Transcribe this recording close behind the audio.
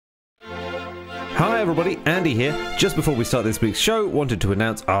Hi everybody, Andy here. Just before we start this week's show, wanted to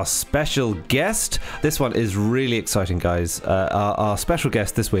announce our special guest. This one is really exciting, guys. Our special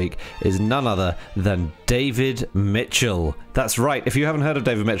guest this week is none other than David Mitchell. That's right, if you haven't heard of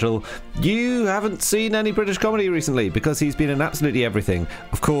David Mitchell, you haven't seen any British comedy recently, because he's been in absolutely everything.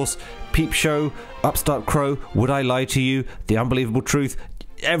 Of course, Peep Show, Upstart Crow, Would I Lie to You, The Unbelievable Truth,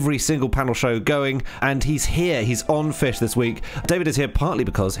 every single panel show going, and he's here. He's on Fish this week. David is here partly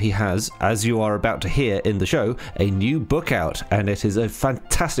because he has, as you are about to hear in the show, a new book out, and it is a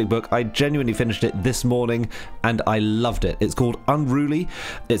fantastic book. I genuinely finished it this morning and I loved it. It's called Unruly.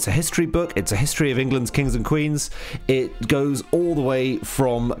 It's a history book. It's a history of England's kings and queens. It goes all the way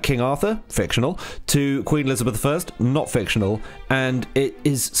from King Arthur, fictional, to Queen Elizabeth I, not fictional, and it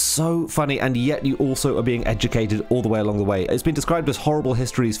is so funny, and yet you also are being educated all the way along the way. It's been described as horrible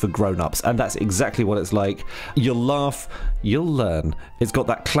histories for grown-ups, and that's exactly what it's like. You'll laugh, you'll learn. It's got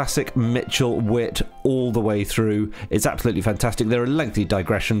that classic Mitchell wit all the way through. It's absolutely fantastic. There are lengthy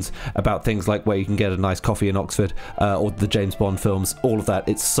digressions about things like where you can get a nice coffee in Oxford, or the James Bond films, all of that.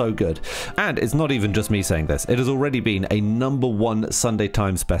 It's so good. And it's not even just me saying this. It has already been a #1 Sunday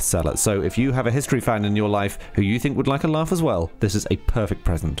Times bestseller. So if you have a history fan in your life who you think would like a laugh as well, this is a perfect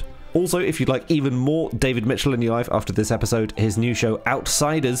present. Also, if you'd like even more David Mitchell in your life after this episode, his new show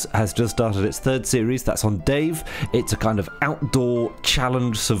Outsiders has just started its 3rd series. That's on Dave. It's a kind of outdoor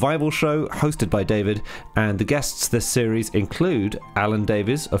challenge survival show hosted by David, and the guests this series include Alan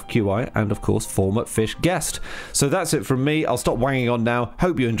Davies of QI and, of course, former Fish guest. So that's it from me. I'll stop wanging on now.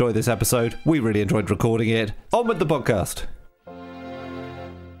 Hope you enjoy this episode. We really enjoyed recording it. On with the podcast.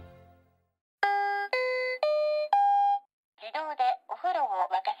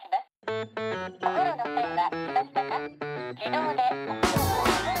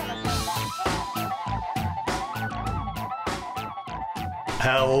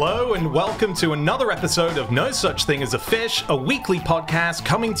 Hello and welcome to another episode of No Such Thing as a Fish, a weekly podcast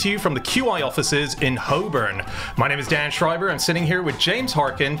coming to you from the QI offices in Holborn. My name is Dan Schreiber. I'm sitting here with James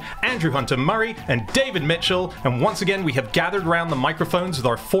Harkin, Andrew Hunter-Murray, and David Mitchell. And once again, we have gathered around the microphones with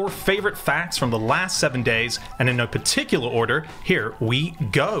our 4 favorite facts from the last 7 days. And in no particular order, here we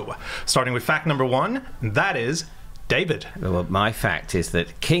go. Starting with fact number 1, that is David. Well, my fact is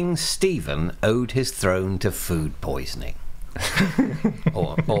that King Stephen owed his throne to food poisoning.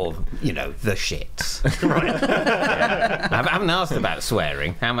 or you know, the shits. Right. Yeah. I haven't asked about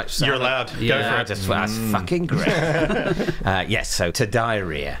swearing. How much? You're allowed. Go for it. That's fucking great. Yes, so to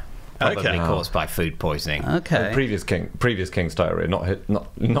diarrhea. Probably caused by food poisoning. Okay. Previous king's diarrhea,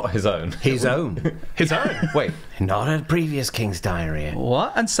 not his own. His own. His own. Wait, not a previous king's diarrhea.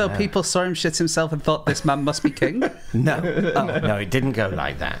 What? And so people saw him shit himself and thought this man must be king? No. No, it didn't go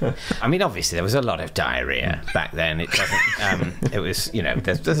like that. I mean, obviously there was a lot of diarrhea back then. It doesn't. It was, you know,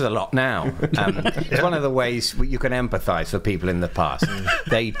 there's a lot now. It's one of the ways you can empathise for people in the past.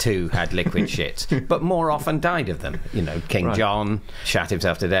 They too had liquid shits, but more often died of them. You know, King John shat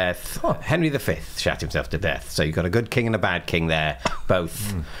himself to death. Henry V shat himself to death. So you've got a good king and a bad king there,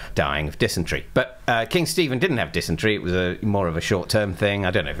 both dying of dysentery. But King Stephen didn't have dysentery. It was more of a short-term thing.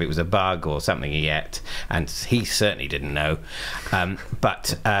 I don't know if it was a bug or something yet, and he certainly didn't know.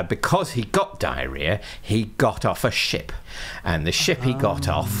 But because he got diarrhea, he got off a ship. And the ship he got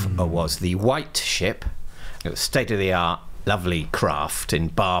off was the White Ship. It was state-of-the-art, lovely craft in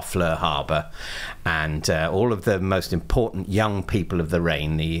Barfleur Harbour, and all of the most important young people of the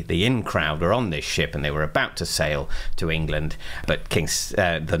reign, the in crowd, were on this ship, and they were about to sail to England. But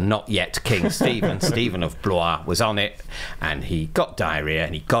the not yet King Stephen of Blois was on it, and he got diarrhea,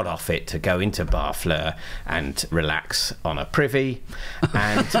 and he got off it to go into Barfleur and relax on a privy,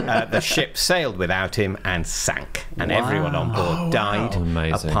 and the ship sailed without him and sank, and everyone on board died,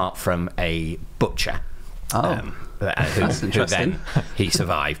 apart from a butcher. Who then he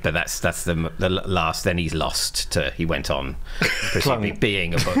survived, but that's the last. Then he's lost to. He went on, presumably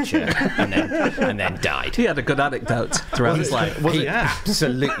being a butcher, and then died. He had a good anecdote throughout his life. He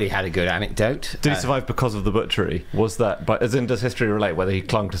absolutely had a good anecdote. Did he survive because of the butchery? Was that? But as in, does history relate whether he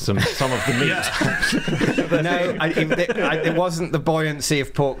clung to some of the meat? No, it wasn't the buoyancy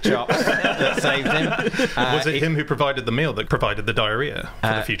of pork chops that saved him. Was it him who provided the meal that provided the diarrhea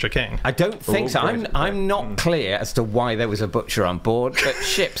for the future king? I don't think so. I'm not clear as as to why there was a butcher on board, but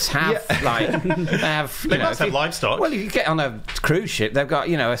ships have They must have livestock. Well, if you get on a cruise ship, they've got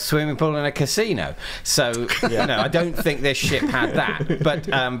a swimming pool and a casino. So I don't think this ship had that. But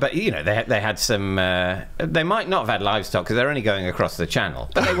they had some. They might not have had livestock because they're only going across the channel,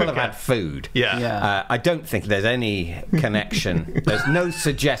 but they will have had food. Yeah. I don't think there's any connection. There's no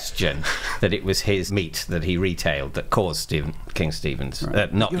suggestion that it was his meat that he retailed that caused King Stephen's.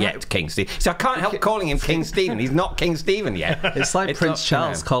 Not yet King Stephen. So I can't help calling him King Stephen. He's not King Stephen yet. It's like Prince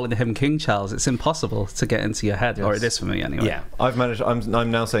Charles calling him King Charles. It's impossible to get into your head, or it is for me anyway. Yeah.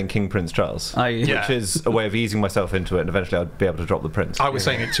 I'm now saying King Prince Charles, which is a way of easing myself into it, and eventually I'd be able to drop the Prince. I was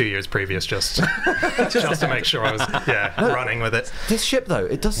saying it 2 years previous, just to make sure I was running with it. This ship, though,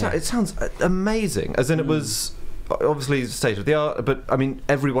 it sounds amazing. As in, it was obviously state of the art, but I mean,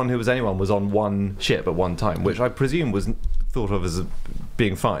 anyone was on one ship at one time, which I presume was thought of as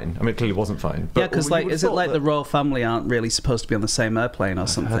being fine. I mean, it clearly wasn't fine. But because is it like the royal family aren't really supposed to be on the same airplane or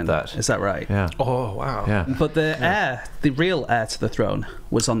something? Heard that. Is that right? Yeah. Oh wow. Yeah. But the real heir to the throne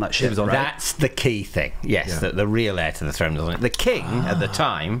was on that ship. was on right? That's the key thing. Yes, that the real heir to the throne was on it. The king at the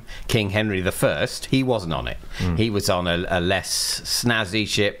time, King Henry I, he wasn't on it. He was on a less snazzy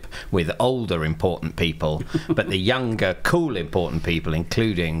ship with older important people, but the younger, cool important people,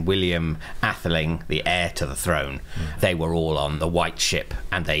 including William Atheling, the heir to the throne, they were all on the white ship,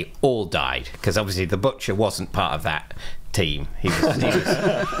 and they all died because obviously the butcher wasn't part of that team.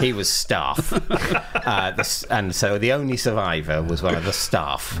 He was staff, and so the only survivor was one of the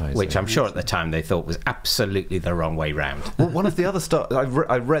staff, which I'm sure at the time they thought was absolutely the wrong way round. Well, one of the other staff,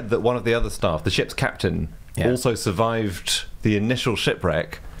 I read that one of the other staff, the ship's captain, also survived the initial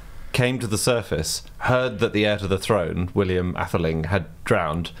shipwreck, came to the surface, heard that the heir to the throne, William Atheling, had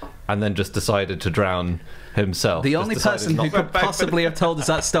drowned, and then just decided to drown himself. The only person who could possibly have told us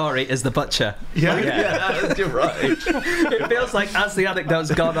that story is the butcher. Yeah. You're right. It feels like as the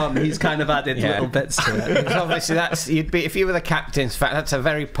anecdote's gone on, he's kind of added little bits to it. Because obviously if you were the captain's fact, that's a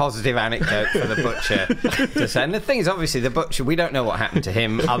very positive anecdote for the butcher to say. And the thing is, obviously, the butcher, we don't know what happened to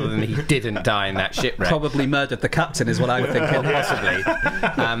him other than he didn't die in that shipwreck. Probably murdered the captain is what I'm thinking.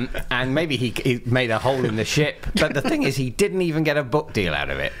 Possibly. And maybe he made a hole in the ship. But the thing is, he didn't even get a book deal out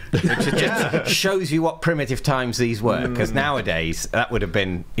of it, which just shows you what primitive times these were. Because nowadays, that would have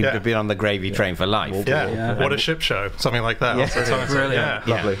been, he would have been on the gravy train for life. What a ship show. Something like that. Yeah. Brilliant.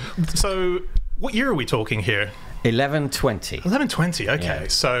 Lovely. So, what year are we talking here? 1120. 1120, okay. Yeah.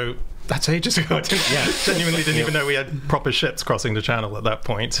 So that's ages ago. I genuinely didn't even know we had proper ships crossing the channel at that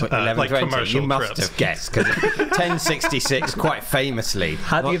point. Like commercial You must trips. have guessed, because 1066, quite famously,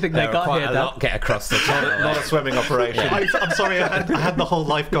 How do you think they got quite here, a Dan? lot get across the channel. Not a swimming operation. I'm sorry, I had the whole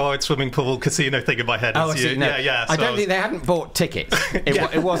lifeguard, swimming pool, casino thing in my head. Oh, I see. No, Yeah. I don't think they hadn't bought tickets.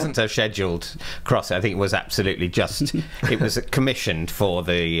 It wasn't a scheduled crossing. I think it was absolutely just. It was commissioned for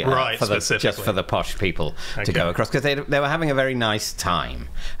the just for the posh people to go across, because they were having a very nice time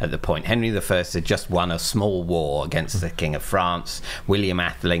at the point. Henry I had just won a small war against the King of France. William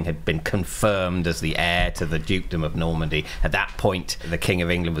Atheling had been confirmed as the heir to the Dukedom of Normandy. At that point, the King of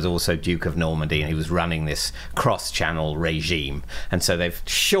England was also Duke of Normandy, and he was running this cross-channel regime. And so they've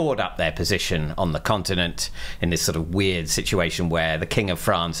shored up their position on the continent in this sort of weird situation where the King of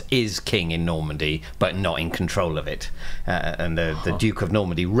France is king in Normandy, but not in control of it. And the Duke of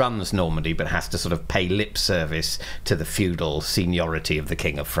Normandy runs Normandy, but has to sort of pay lip service to the feudal seniority of the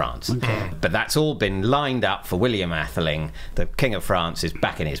King of France. But that's all been lined up for William Atheling. The King of France is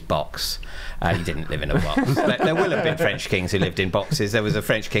back in his box. He didn't live in a box. There will have been French kings who lived in boxes. There was a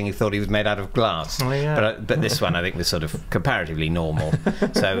French king who thought he was made out of glass. But this one, I think, was sort of comparatively normal.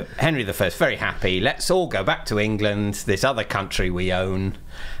 So Henry I, very happy. Let's all go back to England, this other country we own,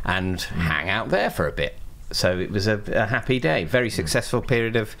 and hang out there for a bit. So it was a happy day, very successful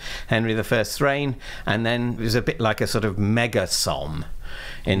period of Henry I's reign, and then it was a bit like a sort of mega Somme,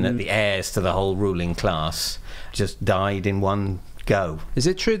 in that the heirs to the whole ruling class just died in one go. Is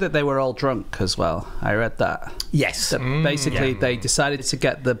it true that they were all drunk as well? I read that. Yes. Basically, they decided to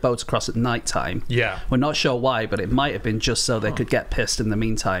get the boat across at night time. Yeah. We're not sure why, but it might have been just so they could get pissed in the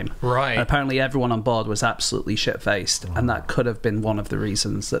meantime. Right. And apparently everyone on board was absolutely shit-faced, and that could have been one of the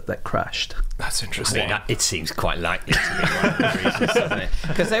reasons that they crashed. That's interesting. It seems quite likely to be one of the reasons, doesn't it?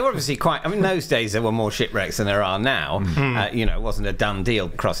 Because they were obviously quite. I mean, those days there were more shipwrecks than there are now. It wasn't a done deal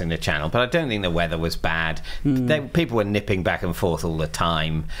crossing the channel, but I don't think the weather was bad. People were nipping back and forth forth all the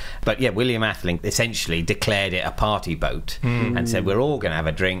time. But yeah, William Atheling essentially declared it a party boat and said, we're all going to have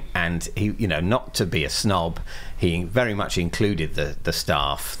a drink. And he, you know, not to be a snob, he very much included the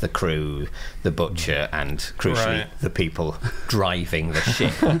staff, the crew, the butcher, and crucially the people driving the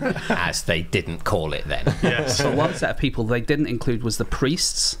ship, as they didn't call it then. Yes. But one set of people they didn't include was the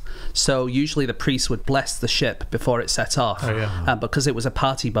priests. So usually the priests would bless the ship before it set off. Because it was a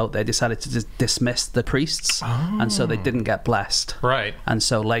party boat, they decided to dismiss the priests, and so they didn't get blessed. Right. And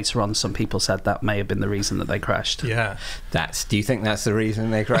so later on, some people said that may have been the reason that they crashed. Yeah. Do you think that's the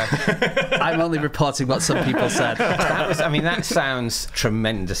reason they crashed? I'm only reporting what some people said. That sounds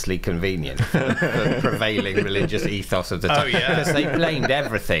tremendously convenient for the prevailing religious ethos of the time. Because they blamed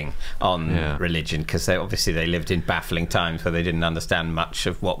everything on religion, because they lived in baffling times where they didn't understand much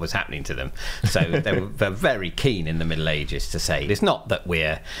of what was happening to them. So they were very keen in the Middle Ages to say, it's not that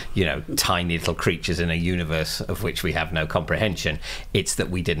we're, you know, tiny little creatures in a universe of which we have no comprehension, it's that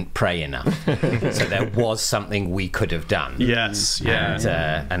we didn't pray enough. So there was something we could have done. Yes,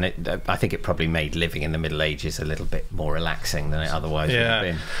 yeah. And I think it probably made living in the Middle Ages a little bit more relaxing than it otherwise would have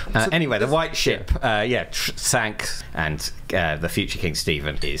been. Anyway, the White Ship sank, and the future King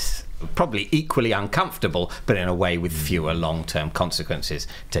Stephen is probably equally uncomfortable, but in a way with fewer long-term consequences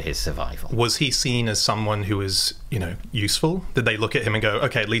to his survival. Was he seen as someone who was, you know, useful? Did they look at him and go,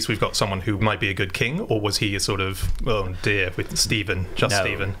 okay, at least we've got someone who might be a good king? Or was he a sort of, oh dear, with Stephen,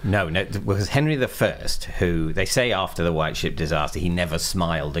 Stephen? No, it was Henry I, who they say after the White Ship disaster, he never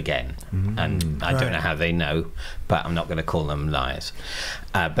smiled again. And I don't know how they know, but I'm not going to call them liars.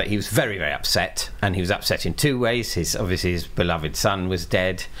 But he was very, very upset, and he was upset in two ways. Obviously his beloved son was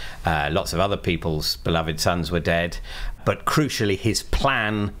dead. Lots of other people's beloved sons were dead. But crucially, his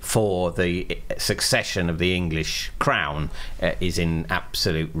plan for the succession of the English crown is in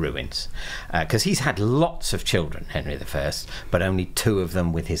absolute ruins. Because he's had lots of children, Henry I, but only 2 of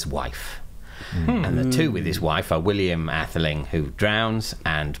them with his wife. And the 2 with his wife are William Atheling, who drowns,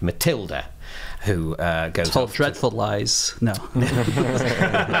 and Matilda, who goes told dreadful lies. No.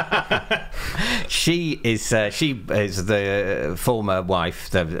 She is the former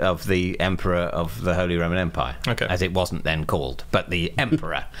wife of the Emperor of the Holy Roman Empire, as it wasn't then called, but the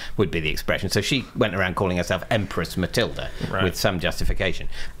Emperor would be the expression. So she went around calling herself Empress Matilda with some justification,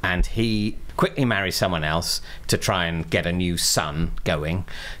 and he quickly marries someone else to try and get a new son going,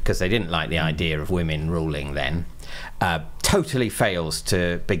 because they didn't like the idea of women ruling then. Totally fails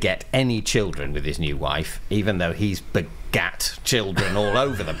to beget any children with his new wife, even though he's begat children all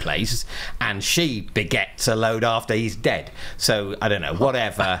over the place, and she begets a load after he's dead. So I don't know,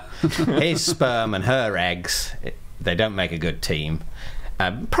 whatever. His sperm and her eggs, they don't make a good team.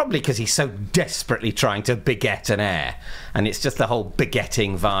 Probably because he's so desperately trying to beget an heir, and it's just the whole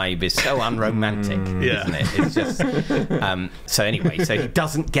begetting vibe is so unromantic, isn't it? It's just so anyway, so he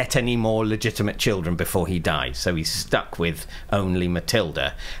doesn't get any more legitimate children before he dies, so he's stuck with only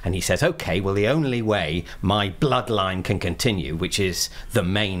Matilda, and he says, okay, well, the only way my bloodline can continue, which is the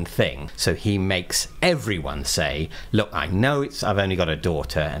main thing, so he makes everyone say, look, I know I've only got a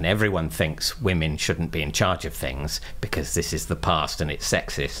daughter, and everyone thinks women shouldn't be in charge of things because this is the past and it's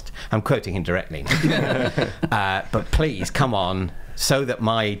sexist. I'm quoting him directly. But please, come on, so that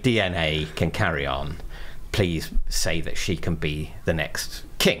my DNA can carry on, please say that she can be the next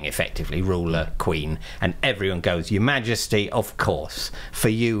king, effectively, ruler, queen. And everyone goes, Your Majesty, of course, for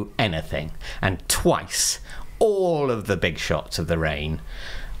you, anything. And twice, all of the big shots of the reign,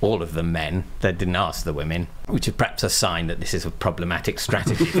 all of the men, they didn't ask the women, which is perhaps a sign that this is a problematic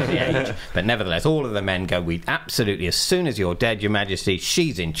strategy for the age. But nevertheless, all of the men go, we absolutely, as soon as you're dead, Your Majesty,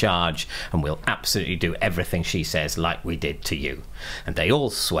 she's in charge, and we'll absolutely do everything she says like we did to you. And they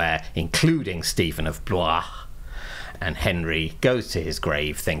all swear, including Stephen of Blois. And Henry goes to his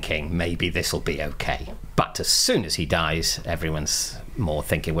grave thinking, maybe this will be okay. But as soon as he dies, everyone's more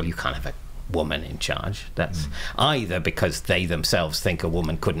thinking, well, you can't have a woman in charge. That's either because they themselves think a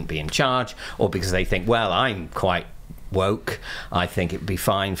woman couldn't be in charge, or because they think, well, I'm quite woke, I think it'd be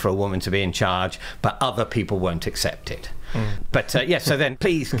fine for a woman to be in charge, but other people won't accept it. But yes, so then,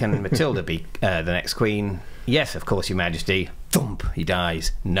 please, can Matilda be the next queen? Yes, of course, Your Majesty. Thump, he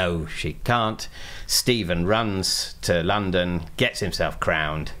dies. No, she can't. Stephen runs to London, gets himself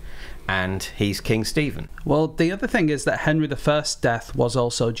crowned, and he's King Stephen. Well, the other thing is that Henry I's death was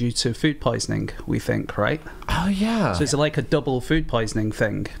also due to food poisoning, we think, right? Oh, yeah. So it's like a double food poisoning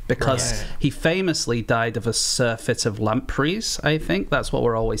thing, because he famously died of a surfeit of lampreys, I think. That's what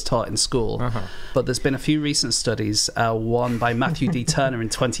we're always taught in school. But there's been a few recent studies, one by Matthew D. Turner in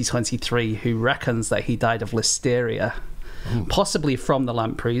 2023, who reckons that he died of listeria. possibly from the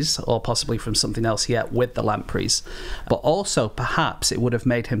lampreys or possibly from something else he ate with the lampreys. But also, perhaps it would have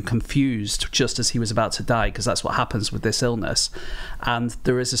made him confused just as he was about to die, because that's what happens with this illness. And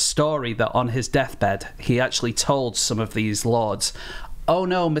there is a story that on his deathbed, he actually told some of these lords, "Oh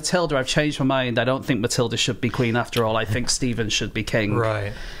no, Matilda, I've changed my mind. I don't think Matilda should be queen after all. I think Stephen should be king."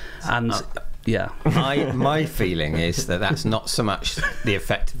 Right. And yeah. My feeling is that that's not so much the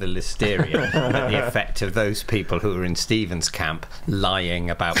effect of the listeria, but the effect of those people who are in Stephen's camp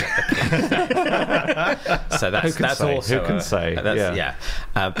lying about what the king said. So that's also who can say? Yeah.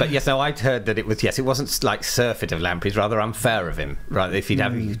 But yes, no, I'd heard that it wasn't like surfeit of lampreys, rather unfair of him. Right, if you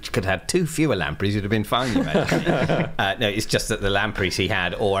could have had 2 fewer lampreys, you'd have been fine. You no, it's just that the lampreys he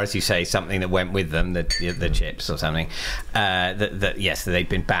had, or as you say, something that went with them, the chips or something. Yes, they'd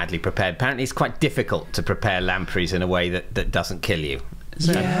been badly prepared. Apparently, it's quite difficult to prepare lampreys in a way that doesn't kill you.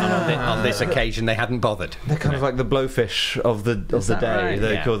 And on this occasion, they hadn't bothered. They're kind of like the blowfish of the day.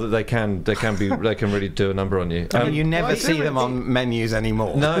 Right? They can really do a number on you. You never see them on menus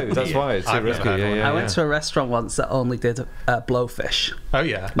anymore. No, that's why it's too risky. I went to a restaurant once that only did blowfish. Oh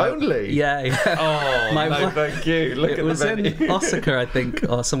yeah. Only? Yeah. Oh, thank you. Look it was in Osaka, I think,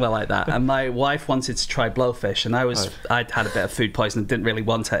 or somewhere like that. And my wife wanted to try blowfish, and I'd had a bit of food poisoning, didn't really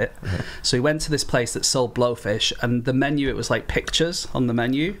want it. So we went to this place that sold blowfish, and the menu, it was like pictures on the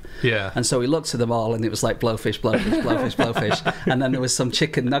menu. Yeah. And so we looked at them all, and it was like blowfish, and then there was some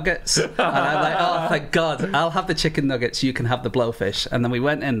chicken nuggets, and I'm like, oh, thank God, I'll have the chicken nuggets, you can have the blowfish. And then we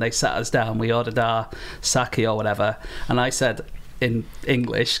went in, they sat us down, we ordered our sake or whatever, and I said in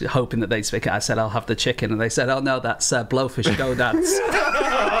English, hoping that they'd speak it, I said, I'll have the chicken, and they said, oh no, that's blowfish gonads.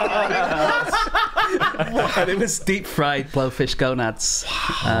 And it was deep fried blowfish gonads.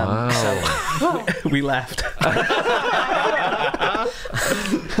 So we left.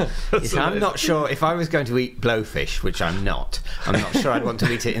 I'm not sure if I was going to eat blowfish, which I'm not sure I'd want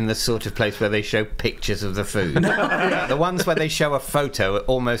to eat it in the sort of place where they show pictures of the food. The ones where they show a photo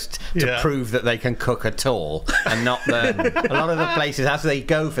almost to prove that they can cook at all, and not a lot of the places, as they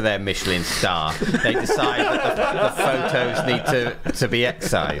go for their Michelin star, they decide that the photos need to be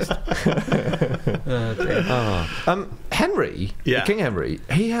excised. Henry, King Henry,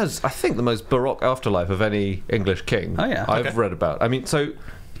 he has, I think, the most baroque afterlife of any English king I've read about. I mean, so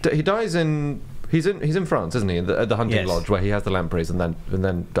he dies in he's in France, isn't he? At the hunting lodge where he has the lampreys and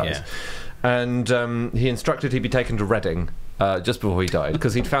then dies. Yeah. And he instructed he be taken to Reading just before he died,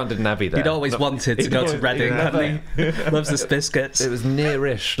 because he'd founded an abbey there. He'd always wanted to go to Reading, hadn't he? Loves his biscuits. It was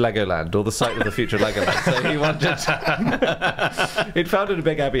nearish Legoland, or the site of the future Legoland. So he wanted. He'd founded a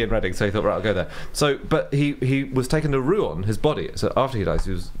big abbey in Reading, so he thought, right, I'll go there. So, but he was taken to Rouen, his body. So after he dies,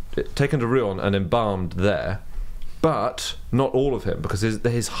 he was taken to Rouen and embalmed there. But not all of him, because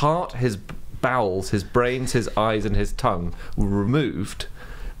his heart, his bowels, his brains, his eyes, and his tongue were removed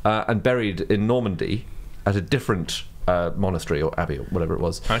and buried in Normandy at a different monastery or abbey or whatever it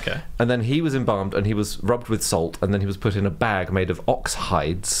was. Okay. And then he was embalmed and he was rubbed with salt, and then he was put in a bag made of ox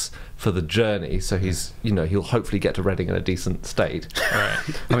hides for the journey. So he's, he'll hopefully get to Reading in a decent state. Right.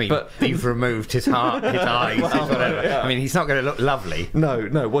 I mean, but you've removed his heart, his eyes, his whatever. Yeah. I mean, he's not going to look lovely. No.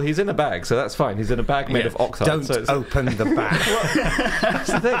 Well, he's in a bag, so that's fine. He's in a bag made of ox hides. Don't open the bag.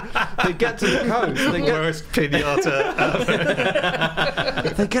 That's the thing. They get to the coast. Worst pinata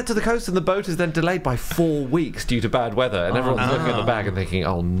ever. They get to the coast and the boat is then delayed by 4 weeks due to bad weather, and everyone's looking at the bag and thinking,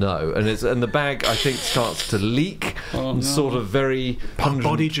 oh no. And the bag, I think, starts to leak and sort of very pungent.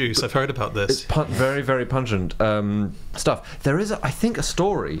 Body juice. I've heard about this. It's very, very pungent stuff. There is, I think, a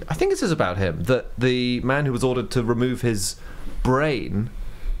story. I think this is about him, that the man who was ordered to remove his brain,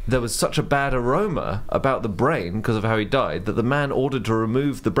 there was such a bad aroma about the brain because of how he died, that the man ordered to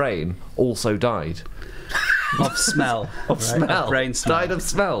remove the brain also died. Of smell. Of smell. Of brain smell. Died of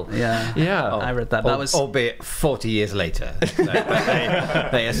smell. Yeah. Yeah. I read that. That was... Albeit 40 years later. So,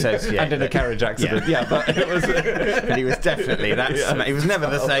 they associate. And in a carriage accident. Yeah, but it was... But he was definitely... He was never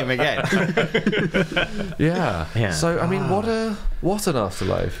the same again. Yeah. So, I mean, what an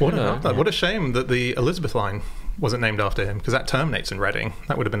afterlife. What a shame that the Elizabeth line wasn't named after him, because that terminates in Reading.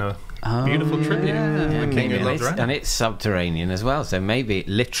 That would have been a beautiful tribute. The king who loved Reading. And it's subterranean as well, so maybe it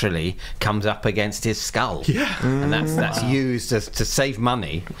literally comes up against his skull. Yeah. And that's used to save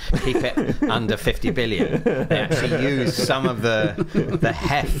money, keep it under 50 billion. They actually use some of the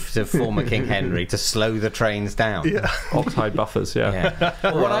heft of former King Henry to slow the trains down. Yeah. Oxhide buffers,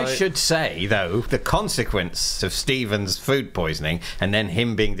 What I should say, though, the consequence of Stephen's food poisoning, and then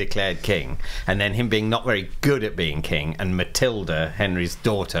him being declared king, and then him being not very good at being king, and Matilda, Henry's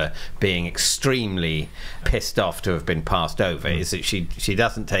daughter, being extremely pissed off to have been passed over is that she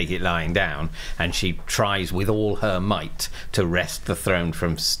doesn't take it lying down, and she tries with all her might to wrest the throne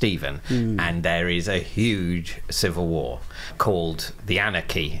from Stephen. And there is a huge civil war called the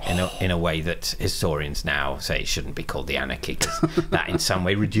Anarchy in a way that historians now say it shouldn't be called the Anarchy, because that in some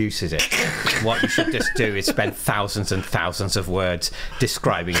way reduces it. What you should just do is spend thousands and thousands of words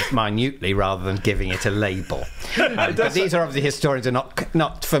describing it minutely rather than giving it a label. But these are obviously historians are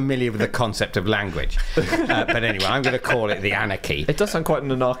not familiar with the concept of language. But anyway, I'm going to call it the Anarchy. It does sound quite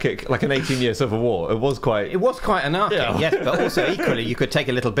an anarchic, like an 18-year civil war. It was quite anarchic, yes, but also equally you could take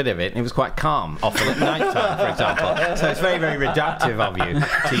a little bit of it and it was quite calm, often at night time, for example. So it's very, very reductive of you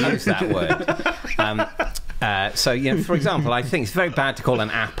to use that word. So, for example, I think it's very bad to call an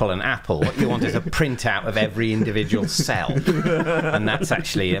apple. What you want is a printout of every individual cell, and that's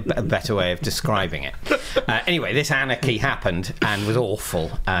actually a better way of describing it. Anyway, this anarchy happened and was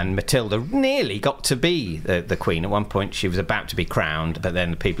awful, and Matilda nearly got to be the queen. At one point, she was about to be crowned, but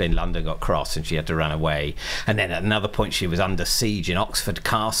then the people in London got cross and she had to run away. And then at another point, she was under siege in Oxford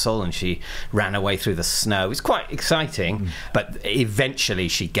Castle and she ran away through the snow. It was quite exciting, but eventually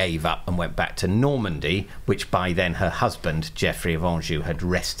she gave up and went back to Normandy, which by then her husband, Geoffrey of Anjou, had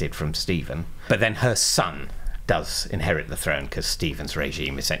wrested from Stephen. But then her son does inherit the throne because Stephen's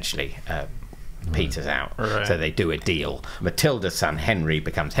regime essentially peters out. Right. So they do a deal. Matilda's son, Henry,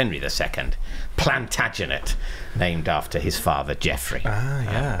 becomes Henry II, Plantagenet, named after his father, Geoffrey.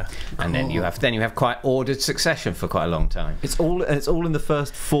 Yeah. And then you have quite ordered succession for quite a long time. It's all in the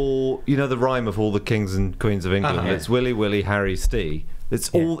first four. You know the rhyme of all the kings and queens of England. It's Willy, Willie, Harry, Stee. This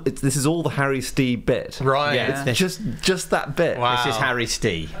is all the Harry Stee bit. Right. Yeah, It's just that bit. Wow. This is Harry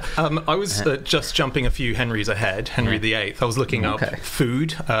Stee. I was just jumping a few Henrys ahead, Henry VIII. I was looking up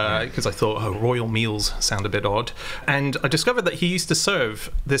food because I thought royal meals sound a bit odd. And I discovered that he used to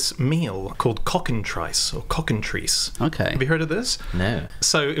serve this meal called cockentrice or cockentrice. Okay. Have you heard of this? No.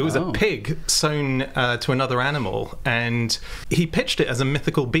 So it was a pig sewn to another animal, and he pitched it as a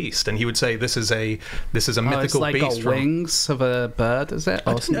mythical beast. And he would say, "This is a mythical it's like beast." got wings of a bird, is it?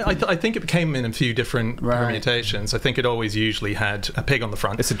 I think it came in a few different permutations. I think it always usually had a pig on the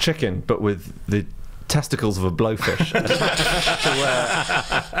front. It's a chicken, but with the testicles of a blowfish.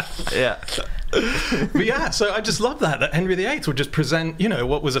 But yeah, so I just love that Henry VIII would just present,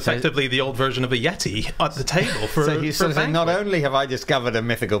 what was effectively the old version of a Yeti at the table for. So he's sort of saying, not only have I discovered a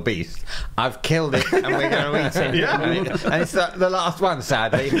mythical beast, I've killed it and we're going to eat it. Yeah. And it's the last one,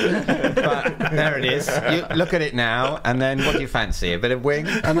 sadly. But there it is. You look at it now, and then what do you fancy? A bit of wing?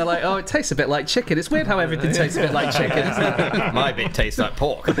 And they're like, oh, it tastes a bit like chicken. It's weird how everything tastes a bit like chicken, isn't it? My bit tastes like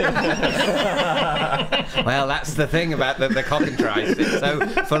pork. Well, that's the thing about the cockentrice. It's so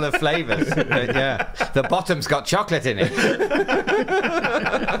full of flavours. Yeah, the bottom's got chocolate in it.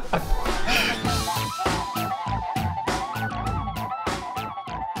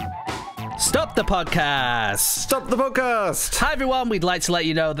 Stop the podcast! Stop the podcast! Hi everyone, we'd like to let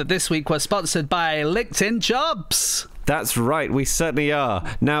you know that this week was sponsored by LinkedIn Jobs. That's right, we certainly are.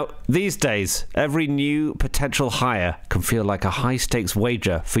 Now, these days, every new potential hire can feel like a high-stakes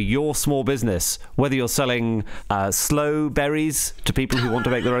wager for your small business. Whether you're selling sloe berries to people who want to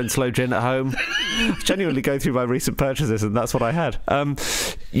make their own sloe gin at home. Genuinely go through my recent purchases, and that's what I had.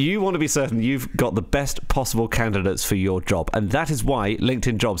 You want to be certain you've got the best possible candidates for your job, and that is why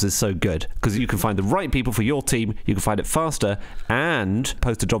LinkedIn Jobs is so good, because you can find the right people for your team, you can find it faster, and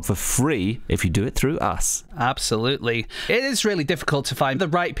post a job for free if you do it through us. Absolutely. It is really difficult to find the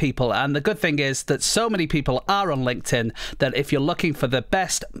right people, and the good thing is that so many people are on LinkedIn that if you're looking for the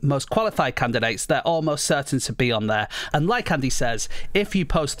best, most qualified candidates, they're almost certain to be on there. And like Andy says, if you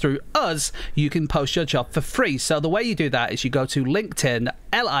post through us, you can post your job for free. So the way you do that is you go to LinkedIn,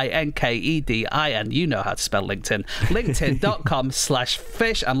 LinkedIn, you know how to spell LinkedIn,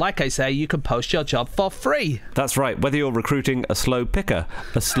 linkedin.com/fish, and like I say, you can post your job for free. That's right, whether you're recruiting a slow picker,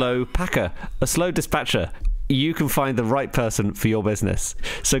 a slow packer, a slow dispatcher, you can find the right person for your business.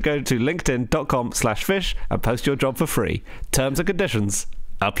 So go to linkedin.com/fish and post your job for free. Terms and conditions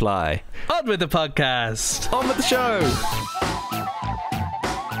apply. On with the podcast. On with the show.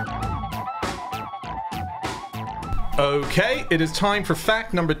 Okay, it is time for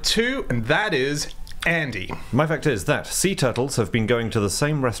fact number 2, and that is Andy. My fact is that sea turtles have been going to the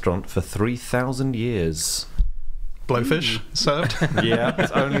same restaurant for 3,000 years. Blowfish served? Yeah,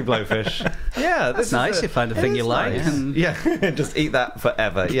 it's only blowfish. Yeah, That's nice. You find a thing you like. Nice. And Yeah, just eat that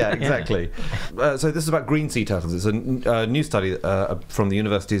forever. Yeah, exactly. So this is about green sea turtles. It's a new study from the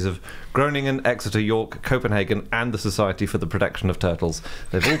universities of Groningen, Exeter, York, Copenhagen, and the Society for the Protection of Turtles.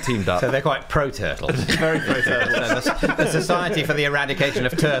 They've all teamed up. So they're quite pro-turtles. Very pro-turtles. So the Society for the Eradication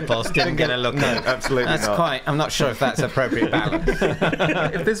of Turtles didn't get a look No, at. absolutely That's not. quite... I'm not sure if that's appropriate balance.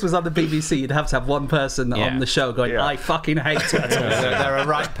 if this was on the BBC, you'd have to have one person on the show going, Yeah. I fucking hate turtles. They're a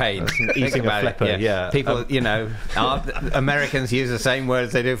right pain. Think Eating a about it. flipper, yeah. People, Americans use the same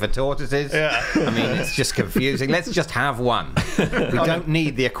words they do for tortoises. Yeah. I mean, it's just confusing. Let's just have one. We don't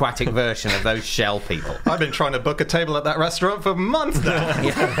need the aquatic version of those shell people. I've been trying to book a table at that restaurant for months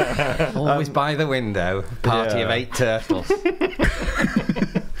now. Always by the window, party of 8 turtles.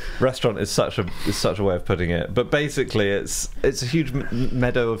 Restaurant is such a way of putting it, but basically it's a huge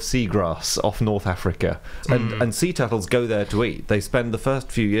meadow of seagrass off North Africa, and sea turtles go there to eat. They spend the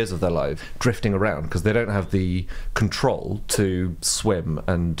first few years of their life drifting around because they don't have the control to swim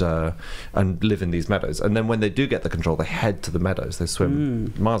and live in these meadows. And then when they do get the control, they head to the meadows. They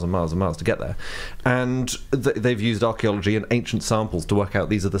swim miles and miles and miles to get there, and they've used archaeology and ancient samples to work out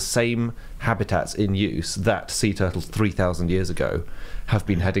these are the same habitats in use that sea turtles 3,000 years ago have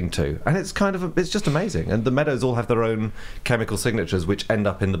been heading to, and it's it's just amazing. And the meadows all have their own chemical signatures which end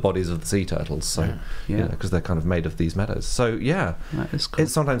up in the bodies of the sea turtles, so because they're kind of made of these meadows. So That is cool.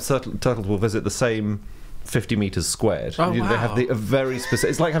 it's sometimes turtles will visit the same 50 meters squared. Oh, They have a very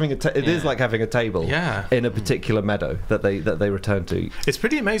specific. It's like having it is like having a table in a particular meadow that they return to. It's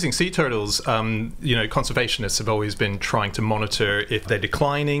pretty amazing. Sea turtles, conservationists have always been trying to monitor if they're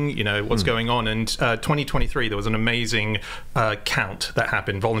declining, what's going on. And 2023, there was an amazing count that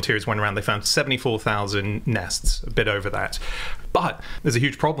happened. Volunteers went around, they found 74,000 nests, a bit over that. But there's a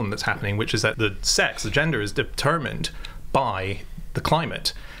huge problem that's happening, which is that the gender is determined by the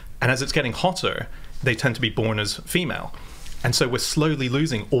climate. And as it's getting hotter, they tend to be born as female. And so we're slowly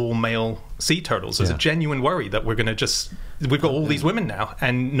losing all male sea turtles. There's a genuine worry that we've got all these women now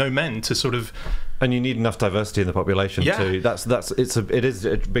and no men to sort of... And you need enough diversity in the population to... It is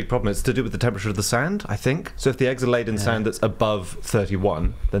a big problem. It's to do with the temperature of the sand, I think. So if the eggs are laid in sand that's above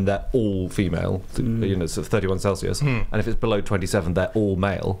 31, then they're all female, so 31 Celsius. And if it's below 27, they're all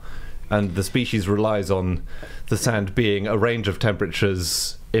male. And the species relies on the sand being a range of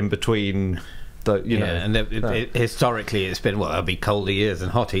temperatures in between... historically it's been there'll be colder years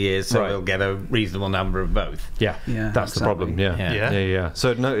and hotter years, so we'll get a reasonable number of both. That's the problem.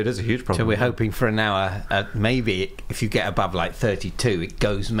 So no, it is a huge problem. So we're hoping for an hour, maybe if you get above like 32 it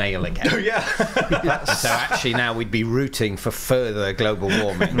goes male again. So actually now we'd be rooting for further global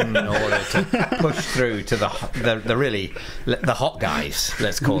warming in order to push through to the hot guys,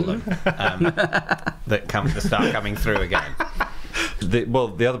 let's call them, that start coming through again.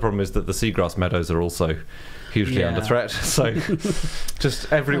 The other problem is that the seagrass meadows are also hugely under threat. So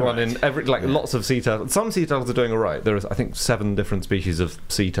just everyone lots of sea turtles. Some sea turtles are doing all right. There is, I think, 7 different species of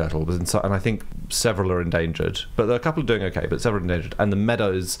sea turtle, and I think several are endangered. But there are a couple doing okay, but several are endangered. And the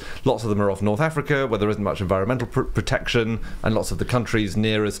meadows, lots of them are off North Africa, where there isn't much environmental protection, and lots of the countries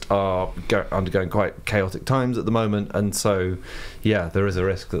nearest are undergoing quite chaotic times at the moment. And so, there is a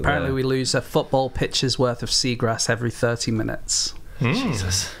risk that apparently we lose a football pitch's worth of seagrass every 30 minutes.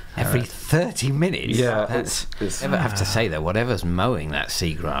 Jesus. Every 30 minutes? Yeah. I have to say, though, whatever's mowing that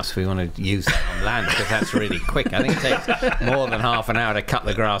seagrass, we want to use that on land, because that's really quick. I think it takes more than half an hour to cut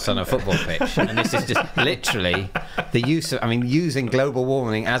the grass on a football pitch. And this is just literally the use of, using global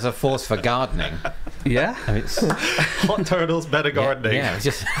warming as a force for gardening. Yeah. Hot turtles, better gardening. Yeah,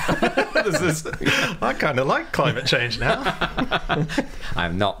 just... I kind of like climate change now.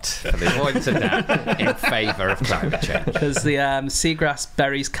 I'm not, for the avoidance of doubt, in favour of climate change. Because the seagrass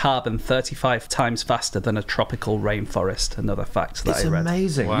buries carbon 35 times faster than a tropical rainforest. Another fact that I read. It's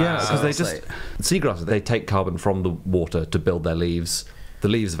amazing. Wow. Yeah, because seagrasses, they take carbon from the water to build their leaves. The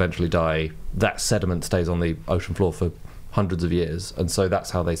leaves eventually die. That sediment stays on the ocean floor for hundreds of years, and so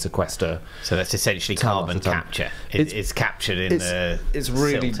that's how they sequester. So that's essentially carbon capture. It's captured in the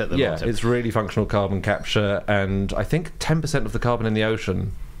really silt at the bottom. It's really functional carbon capture, and I think 10% of the carbon in the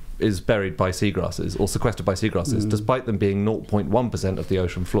ocean is buried by seagrasses or sequestered by seagrasses, despite them being 0.1% of the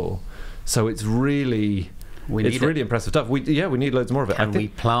ocean floor. So it's really impressive stuff. We need loads more of it. Can we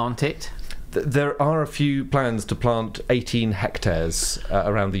plant it? There are a few plans to plant 18 hectares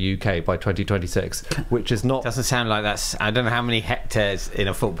around the UK by 2026, which is not... Doesn't sound like that's... I don't know how many hectares in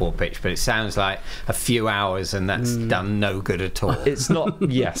a football pitch, but it sounds like a few hours and that's done no good at all. It's not...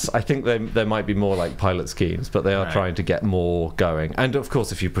 Yes, I think there might be more like pilot schemes, but they are trying to get more going. And of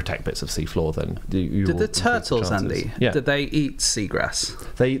course, if you protect bits of seafloor, then you Did the turtles, Andy, did they eat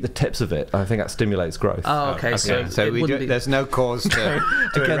seagrass? They eat the tips of it. I think that stimulates growth. Oh, okay. So there's no cause to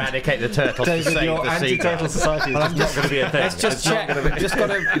eradicate the turtles. David, to save your the anti-turtle society is just not going to be a thing. Let's just check.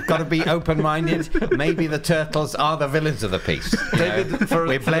 You've got to be open-minded. Maybe the turtles are the villains of the piece. David,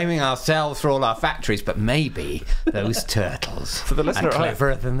 we're blaming ourselves for all our factories, but maybe those turtles for the listener are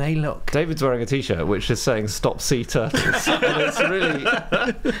cleverer than they look. David's wearing a T-shirt which is saying "Stop Sea Turtles," and it's really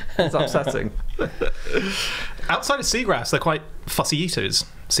upsetting. Outside of seagrass, they're quite fussy eaters,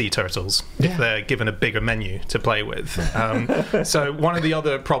 sea turtles, if they're given a bigger menu to play with. So one of the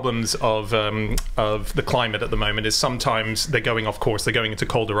other problems of the climate at the moment is sometimes they're going off course, they're going into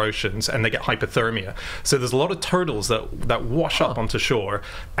colder oceans, and they get hypothermia. So there's a lot of turtles that wash up onto shore,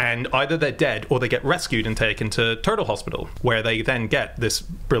 and either they're dead or they get rescued and taken to turtle hospital, where they then get this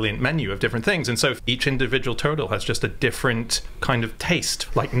brilliant menu of different things. And so each individual turtle has just a different kind of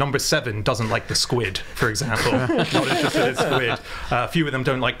taste. Like number 7 doesn't like the squid, for example. Not interested in squid. A few of them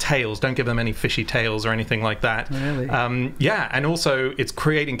don't like tails. Don't give them any fishy tails or anything like that. Really? And also it's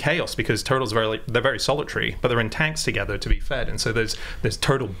creating chaos because turtles are they're very solitary, but they're in tanks together to be fed, and so there's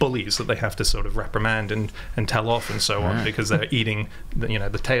turtle bullies that they have to sort of reprimand and tell off and so on because they're eating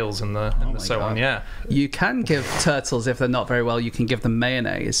the tails and the so on. Yeah, you can give turtles, if they're not very well, you can give them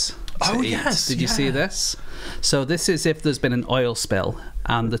mayonnaise. Oh yes, did you see this? So this is if there's been an oil spill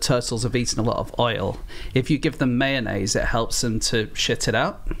and the turtles have eaten a lot of oil. If you give them mayonnaise, it helps them to shit it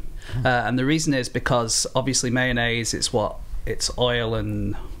out. And the reason is because obviously mayonnaise, it's oil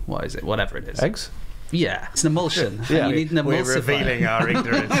and whatever it is. Eggs? Yeah, it's an emulsion. Yeah. You need an emulsifier. We're revealing our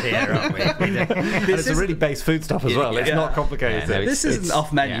ignorance here, aren't we? And it's a really base food stuff as well. It's not complicated. Yeah, no, this isn't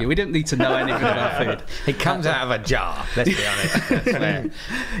off menu. We don't need to know anything about food. It comes out of a jar, let's be honest.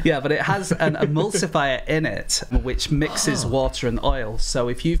 Yeah, but it has an emulsifier in it which mixes water and oil. So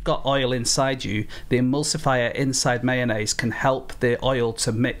if you've got oil inside you, the emulsifier inside mayonnaise can help the oil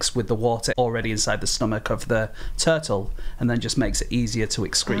to mix with the water already inside the stomach of the turtle, and then just makes it easier to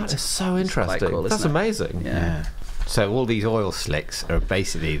excrete. That is so interesting. Cool, that's amazing. Yeah. So all these oil slicks are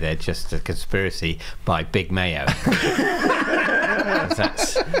basically, they're just a conspiracy by Big Mayo.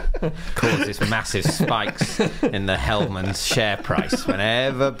 That causes massive spikes in the Hellman's share price.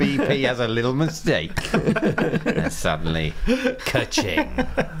 Whenever BP has a little mistake, they're suddenly ka-ching.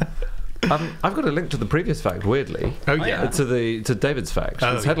 I've got a link to the previous fact, weirdly. Oh yeah. To David's fact,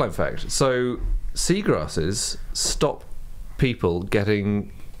 his headline fact. So seagrasses stop people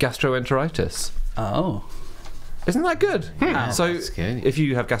getting gastroenteritis. Oh. Isn't that good? So that's good. if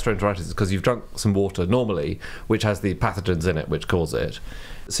you have gastroenteritis, it's because you've drunk some water normally, which has the pathogens in it which cause it.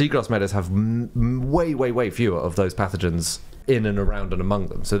 Seagrass meadows have way fewer of those pathogens in and around and among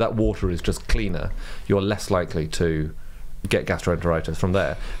them. So that water is just cleaner. You're less likely to get gastroenteritis from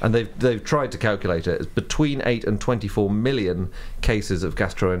there. And they've tried to calculate it as between 8 and 24 million cases of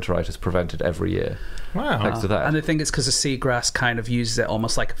gastroenteritis prevented every year. Wow. Thanks to that. And I think it's because the seagrass kind of uses it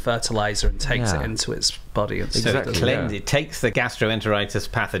almost like a fertilizer and takes it into its body. And So Exactly, it takes the gastroenteritis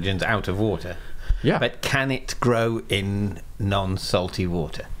pathogens out of water. Yeah. But can it grow in non-salty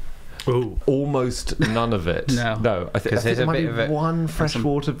water? Ooh. Almost none of it. No. I think there's there a might bit be of a- one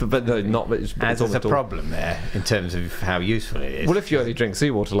freshwater, but no, not. It's There's almost a all- problem there in terms of how useful it is. Well, if you only drink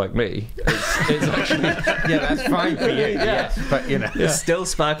seawater like me, it's actually yeah, that's fine for you. Yes, but It's still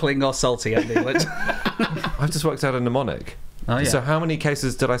sparkling or salty, Andy. I've just worked out a mnemonic. Oh, yeah. So how many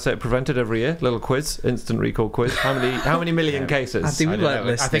cases did I say it prevented every year? Little quiz, instant recall quiz. How many million cases? I think we weren't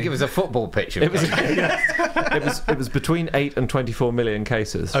listening. I think it was a football pitch. It was between 8 and 24 million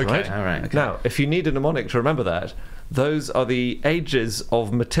cases. Okay. Right? All right. Now, if you need a mnemonic to remember that, those are the ages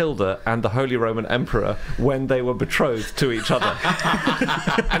of Matilda and the Holy Roman Emperor when they were betrothed to each other.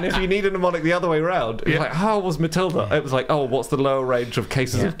 And if you need a mnemonic the other way around, it's like, how was Matilda? It was like, oh, what's the lower range of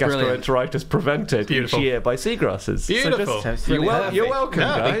cases of gastroenteritis prevented Beautiful. each year by seagrasses? Beautiful. So it's You're, really you're perfect. welcome,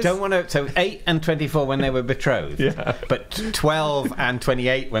 No, guys. They don't want to. So 8 and 24 when they were betrothed, but 12 and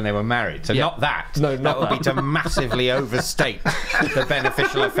 28 when they were married. So not that. No, that not would that. be to massively overstate the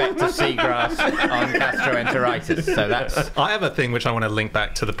beneficial effect of seagrass on gastroenteritis. So that's... I have a thing which I want to link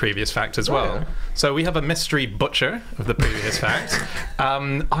back to the previous fact as well. So we have a mystery butcher of the previous fact.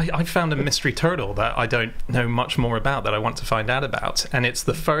 I found a mystery turtle that I don't know much more about that I want to find out about. And it's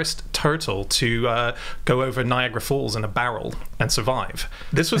the first turtle to go over Niagara Falls in a barrel and survive.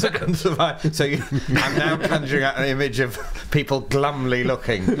 This was I'm now conjuring out an image of people glumly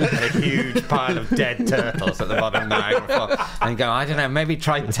looking at a huge pile of dead turtles at the bottom of Niagara Falls and go, I don't know, maybe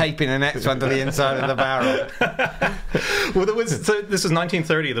try taping the next one to the inside of the barrel. Well, this was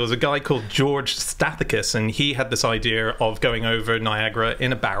 1930. There was a guy called George Stathakis, and he had this idea of going over Niagara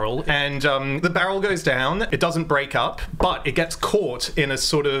in a barrel, and the barrel goes down. It doesn't break up, but it gets caught in a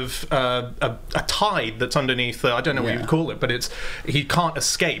sort of a tide that's underneath. I don't know what you would call it, but he can't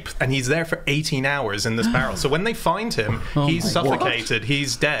escape, and he's there for 18 hours in this barrel. So when they find him, he's suffocated,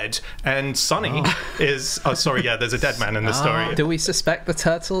 he's dead, and Sonny is... Oh, sorry, yeah, there's a dead man in this story. Do we suspect the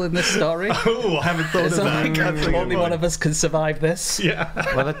turtle in this story? Oh, I haven't thought of that. Only one of us can survive this. Yeah.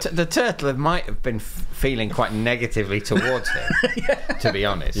 Well, the turtle might have been feeling quite negatively towards him, to be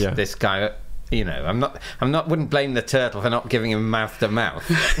honest. Yeah. This guy... You know, wouldn't blame the turtle for not giving him mouth to mouth.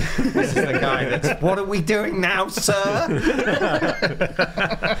 This is the guy that's, what are we doing now, sir?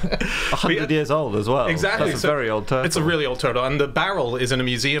 100 years old as well. Exactly. That's a very old turtle. It's a really old turtle. And the barrel is in a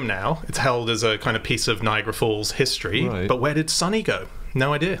museum now. It's held as a kind of piece of Niagara Falls history. Right. But where did Sonny go?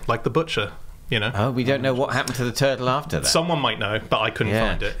 No idea. Like the butcher. You know? Oh, we don't know what happened to the turtle after that. Someone might know, but I couldn't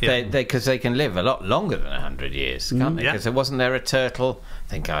find it. Yeah. Because they can live a lot longer than 100 years, can't they? Because wasn't there a turtle?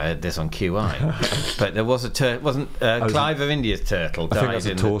 I think I heard this on QI. But there was a turtle. Wasn't Clive of India's turtle died? I think that's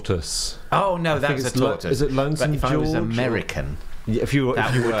a tortoise. Oh no, that's a tortoise. Is it Lonesome George? But if I was American. Yeah, if you would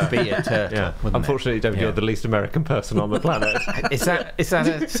be a turtle. Unfortunately, David, you're the least American person on the planet. Is that a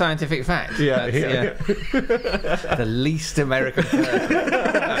scientific fact? Yeah. The least American person.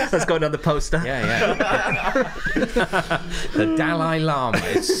 That's going on the poster. Yeah. The Dalai Lama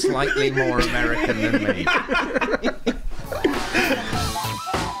is slightly more American than me.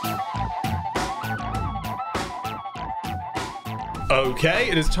 Okay,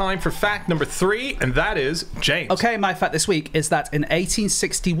 it is time for fact number 3, and that is James. Okay, my fact this week is that in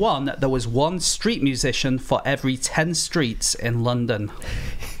 1861, there was one street musician for every 10 streets in London.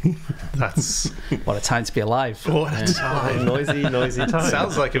 That's... What a time to be alive. What a time. Noisy time.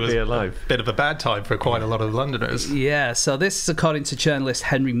 Sounds like it was a bit of a bad time for quite a lot of Londoners. Yeah, so this is according to journalist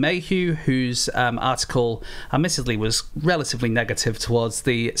Henry Mayhew, whose article, admittedly, was relatively negative towards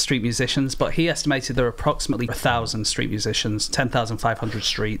the street musicians, but he estimated there are approximately 1,000 street musicians, 10,500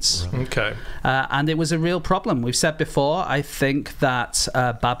 streets. Okay. And it was a real problem. We've said before, I think that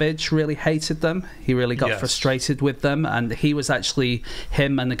Babbage really hated them. He really got frustrated with them, and he was actually,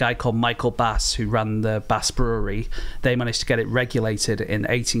 him and a guy called Michael Bass, who ran the Bass Brewery, they managed to get it regulated in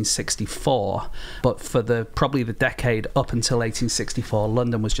 1864. But for probably the decade up until 1864,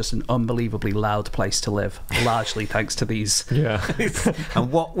 London was just an unbelievably loud place to live, largely thanks to these. Yeah.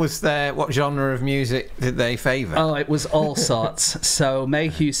 And what genre of music did they favour? Oh, it was all sorts. So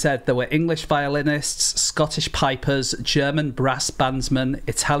Mayhew said there were English violinists, Scottish pipers, German brass bandsmen,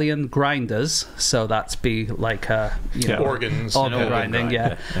 Italian grinders, so that'd be like organs, organ grinding,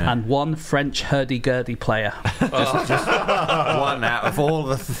 and one French hurdy-gurdy player. Just one out of all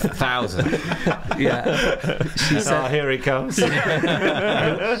the 1,000. Yeah. She said, here he comes.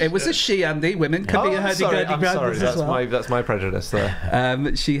 It was a she, Andy. Women can be a hurdy-gurdy grinders as well. That's my prejudice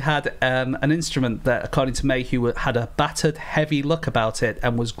there. She had an instrument that, according to Mayhew, had a battered, heavy look about it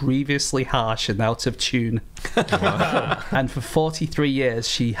and was grievously harsh and out of tune. And for 43 years,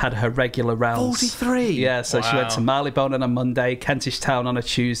 she had her regular rounds. 43? Yeah, so she went to Marylebone on a Monday, Kentish Town on a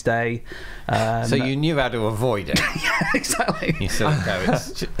Tuesday. So you knew how to avoid it. Yeah, exactly. You sort of go,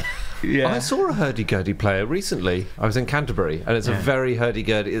 I saw a hurdy-gurdy player recently. I was in Canterbury, and it's a very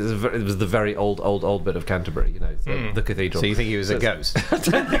hurdy-gurdy. It was the very old bit of Canterbury, you know, the cathedral. So you think he was a ghost? I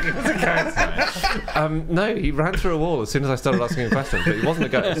don't think he was a ghost. No, he ran through a wall as soon as I started asking him questions, but he wasn't a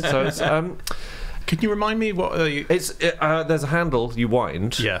ghost. So it's... Can you remind me what? There's a handle you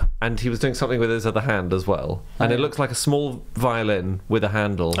wind. Yeah. And he was doing something with his other hand as well, and it looks like a small violin with a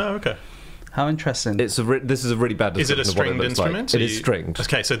handle. Oh, okay. How interesting. This is a really bad description. Is it a stringed instrument? It is stringed.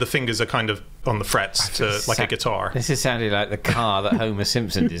 Okay, so the fingers are kind of on the frets like a guitar. This is sounding like the car that Homer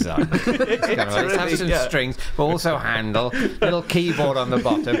Simpson designed. It's kind of like, have some strings, but also handle, little keyboard on the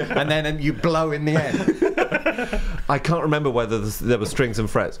bottom, and then you blow in the end. I can't remember whether there were strings and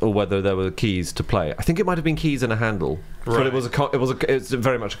frets or whether there were keys to play. I think it might have been keys and a handle, but it was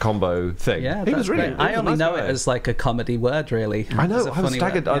very much a combo thing. Yeah, he was really. I only know it as like a comedy word, really. I know. I was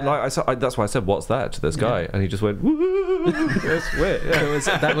staggered. That's why I said, "What's that?" to this guy, and he just went, "Woo!" That's weird.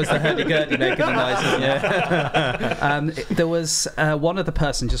 Yeah. That was the hurdy-gurdy making the noises. Yeah. There was one other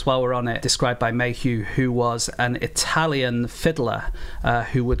person, just while we're on it, described by Mayhew, who was an Italian fiddler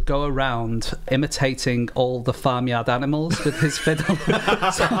who would go around imitating all the farmyard animals with his fiddle.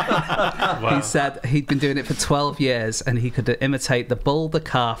 Wow. He said he'd been doing it for 12 years and he could imitate the bull, the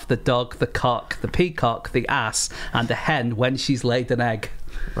calf, the dog, the cock, the peacock, the ass, and the hen when she's laid an egg.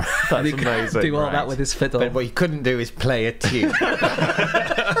 That's amazing. Do all that with his fiddle. But what he couldn't do is play a tune.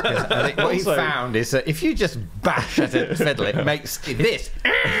 I think what he found is that if you just bash at a fiddle, it makes this.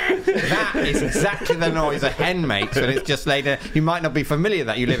 That is exactly the noise a hen makes when it's just laid. You might not be familiar with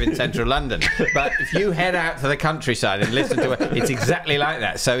that. You live in central London, but if you head out to the countryside and listen to it, it's exactly like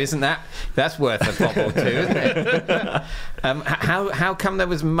that. So that's worth a pop or two, isn't it? How come there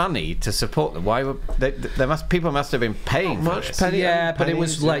was money to support them? Why were people must have been paying for this? Yeah, but it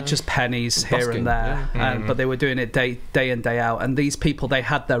was like just pennies here and there, but they were doing it day in, day out. And these people, they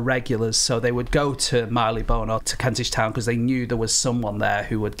had their regulars, so they would go to Marylebone or to Kentish Town because they knew there was someone there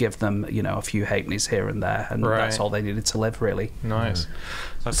who would give them, a few halfpennies here and there, and that's all they needed to live, really. Nice.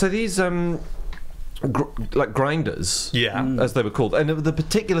 So these like grinders, as they were called, and the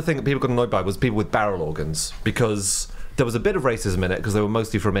particular thing that people got annoyed by was people with barrel organs, because there was a bit of racism in it because they were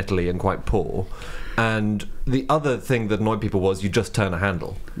mostly from Italy and quite poor. And the other thing that annoyed people was you just turn a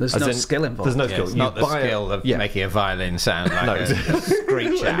handle. There's no skill involved. There's no skill. It's not the skill of making a violin sound like a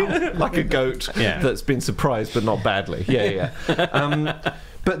screech owl. Like a goat that's been surprised but not badly. Yeah.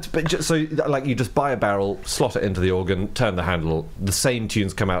 So like you just buy a barrel, slot it into the organ, turn the handle, the same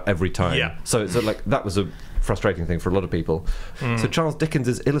tunes come out every time. Yeah. So it's like that was a frustrating thing for a lot of people. So Charles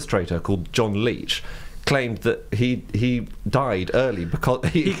Dickens's illustrator called John Leach claimed that he died early because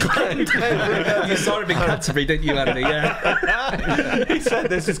he claimed You saw him in Canterbury, didn't you, Andy? Yeah. he said,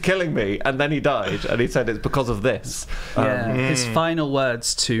 "This is killing me," and then he died, and he said it's because of this. His final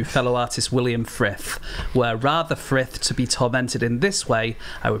words to fellow artist William Frith were, "Rather, Frith, to be tormented in this way,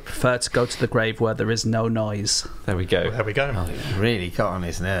 I would prefer to go to the grave where there is no noise." There we go. There we go. Oh, he really got on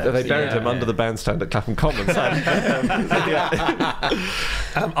his nerves. They buried him under the bandstand at Clapham Commons.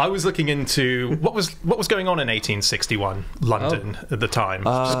 I was looking into what was going on in 1861 London at the time.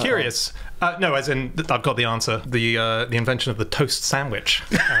 Just curious. No, as in I've got the answer. The invention of the toast sandwich,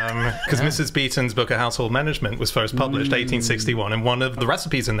 because Mrs. Beeton's book of household management was first published 1861, and one of the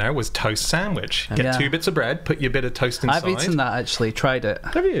recipes in there was toast sandwich. Get 2 bits of bread, put your bit of toast inside. I've eaten that, actually. Tried it.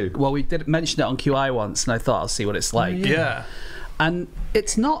 Have you? Well, we did mention it on QI once, and I thought I'll see what it's like. Yeah. And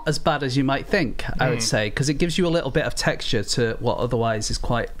it's not as bad as you might think, I would say, because it gives you a little bit of texture to what otherwise is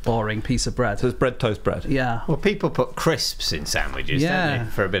quite boring piece of bread. So it's bread, toast, bread. Yeah. Well, people put crisps in sandwiches, don't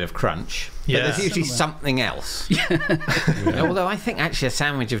they, for a bit of crunch. But there's usually something else. Although I think actually a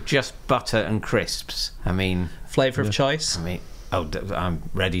sandwich of just butter and crisps, Flavour of choice? I'm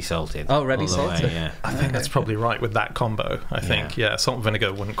ready salted. Oh, ready salted. Yeah. I think that's probably right with that combo. I think, salt and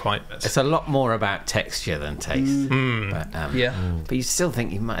vinegar wouldn't quite. It's a lot more about texture than taste. But you still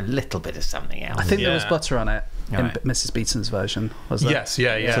think you might a little bit of something else. I think there was butter on it in Mrs. Beeton's version. Was there? Yes,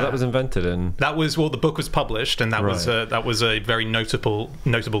 yeah. So that was invented in. That was the book was published, and that was a very notable,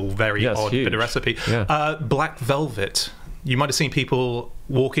 very odd bit of recipe. Yeah. Black velvet. You might have seen people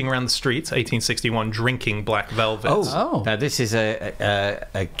walking around the streets, 1861, drinking black velvet. Oh. Now this is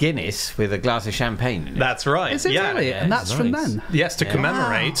a Guinness with a glass of champagne in it. That's right. Is it really? Yeah, and that's from then? Yes, to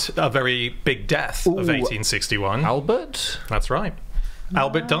commemorate a very big death of 1861. Albert? That's right.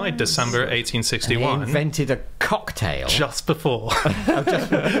 Albert died December 1861. He invented a cocktail. Just before.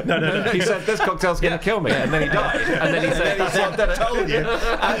 No. He said, "This cocktail's going to kill me," and then he died. And then he said, "That's what I told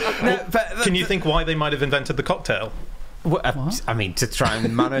you." Can you think why they might have invented the cocktail? Well, to try and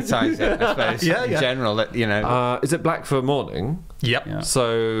monetize it, I suppose. In general, is it black for morning? Yep. Yeah.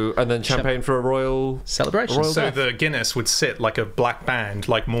 So, and then champagne for a royal celebration. So the Guinness would sit like a black band,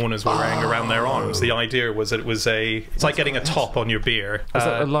 like mourners were wearing around their arms. The idea was that it's like getting a top on your beer. Is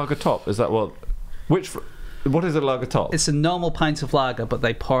that a lager top? Is that what? What is a lager top? It's a normal pint of lager, but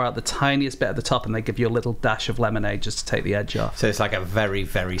they pour out the tiniest bit at the top and they give you a little dash of lemonade just to take the edge off. So it's like a very,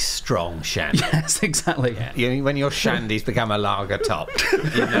 very strong shandy. Yes, exactly. Yeah. When your shandy's become a lager top,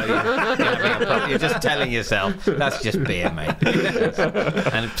 you're just telling yourself, that's just beer, mate.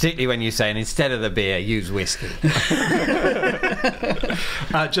 And particularly when you're saying, instead of the beer, use whiskey.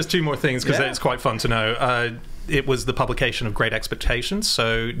 Just 2 more things, because it's quite fun to know. it was the publication of Great Expectations.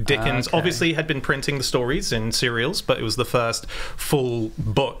 So Dickens obviously had been printing the stories in serials, but it was the first full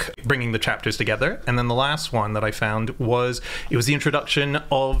book bringing the chapters together. And then the last one that I found was the introduction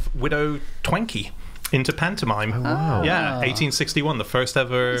of Widow Twankey into pantomime. Oh, wow. Yeah, 1861, the first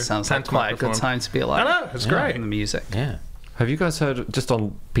ever sounds pantomime like quite a good time to be alive. I know, it's great. In the music. Yeah. Have you guys heard, just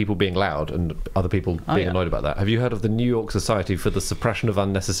on people being loud and other people being annoyed about that, have you heard of the New York Society for the Suppression of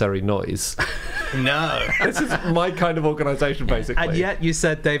Unnecessary Noise? No. This is my kind of organisation, basically. And yet you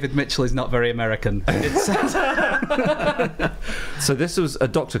said David Mitchell is not very American. So this was a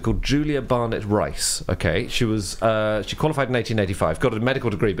doctor called Julia Barnett Rice. Okay, she was she qualified in 1885, got a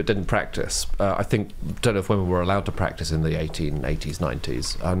medical degree but didn't practice. I don't know if women were allowed to practice in the 1880s,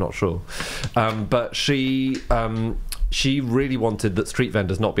 90s. I'm not sure, but she really wanted that street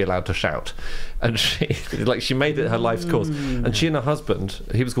vendors not be allowed to shout, and she made it her life's cause. And she and her husband,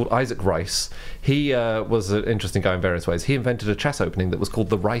 he was called Isaac Rice. He was an interesting guy in various ways. He invented a chess opening that was called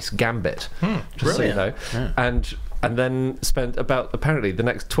the Rice Gambit, just so you know. Yeah. And then spent apparently the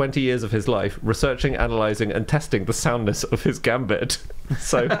next 20 years of his life researching, analysing and testing the soundness of his gambit.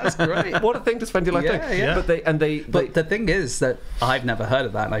 So that's great. What a thing to spend your life doing. Yeah. But the thing is that I've never heard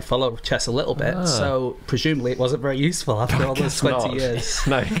of that, and I follow chess a little bit, so presumably it wasn't very useful after all those 20 years.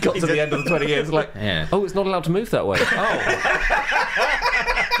 No, he got to the end of the 20 years like, oh, it's not allowed to move that way.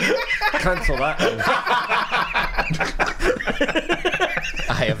 Cancel that.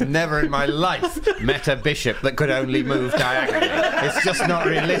 I have never in my life met a bishop that could only move diagonally. It's just not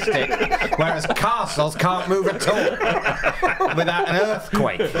realistic. Whereas castles can't move at all without an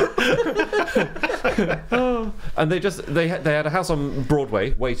earthquake. And they had a house on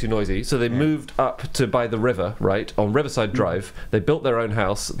Broadway, way too noisy, so they moved up to by the river, right, on Riverside Drive. They built their own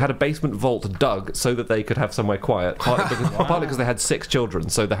house, had a basement vault dug so that they could have somewhere quiet, partly because they had 6 children,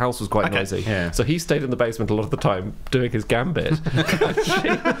 so the house was quite noisy. Yeah. So he stayed in the basement a lot of the time doing his gambit.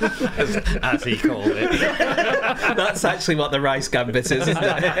 As he called it. That's actually what the Rice Gambit is, isn't it?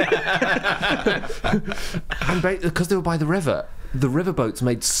 And because they were by the river, the riverboats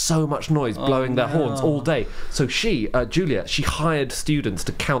made so much noise, blowing their horns all day. So Julia, she hired students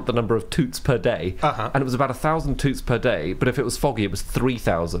to count the number of toots per day, and it was about 1,000 toots per day. But if it was foggy, it was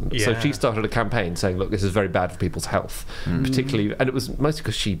 3,000. So she started a campaign saying, "Look, this is very bad for people's health, particularly." And it was mostly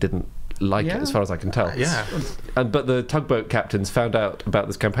because she didn't like it, as far as I can tell. Yeah. But the tugboat captains found out about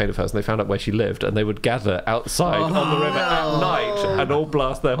this campaign of hers, and they found out where she lived, and they would gather outside on the river at night and all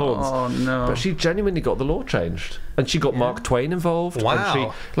blast their horns. Oh no! But she genuinely got the law changed, and she got Mark Twain involved.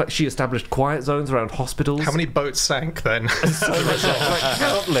 Wow! And she established quiet zones around hospitals. How many boats sank then? So much,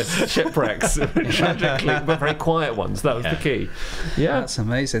 countless shipwrecks, tragically, but very quiet ones. That was the key. Yeah, that's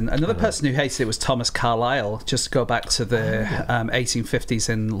amazing. Another person who hated it was Thomas Carlyle. Just to go back to the 1850s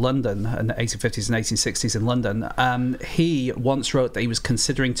in London. And the 1850s and 1860s in London, he once wrote that he was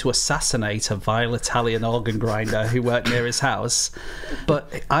considering to assassinate a vile Italian organ grinder who worked near his house.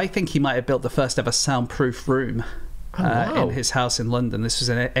 But I think he might have built the first ever soundproof room in his house in London. This was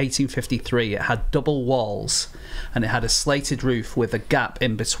in 1853. It had double walls and it had a slated roof with a gap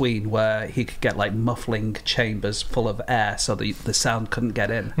in between where he could get like muffling chambers full of air so the sound couldn't get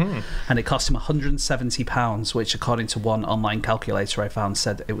in. And it cost him £170, which according to one online calculator I found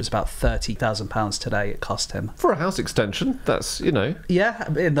said it was about £30,000 today it cost him. For a house extension, that's, Yeah,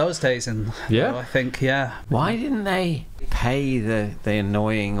 in those days, I think, Why didn't they pay the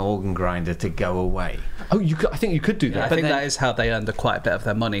annoying organ grinder to go away? Oh, I think you could do that. Yeah, I think that is how they earned quite a bit of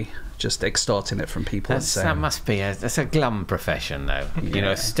their money, just extorting it from people. That must be that's a glum profession, though.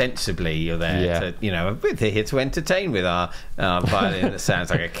 Ostensibly you're there to, we're here to entertain with our violin that sounds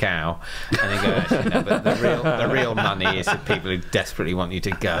like a cow. And they go, actually, no, but the real money is the people who desperately want you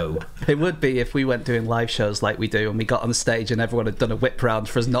to go. It would be if we went doing live shows like we do, and we got on stage and everyone had done a whip round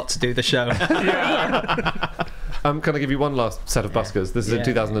for us not to do the show. Can I give you one last set of buskers? This is in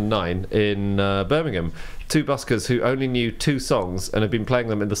 2009 in Birmingham. 2 buskers who only knew 2 songs and have been playing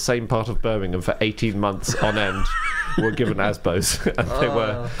them in the same part of Birmingham for 18 months on end were given ASBOs.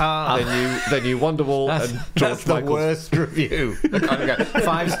 And they knew Wonderwall and George Michael. That's the worst review.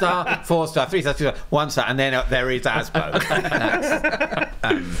 5-star, 4-star, 3-star, 2-star, 1-star, and then there is ASBO.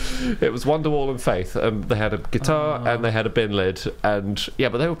 It was Wonderwall and Faith. They had a guitar and they had a bin lid. And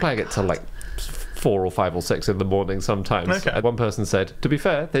but they were playing it till like 4 or 5 or 6 in the morning sometimes. Okay. And one person said, to be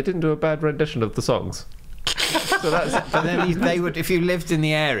fair, they didn't do a bad rendition of the songs. So but then they would, if you lived in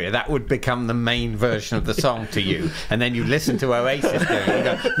the area, that would become the main version of the song to you, and then you listen to Oasis doing it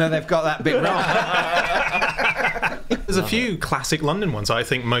and go, no, they've got that bit wrong. There's a few classic London ones I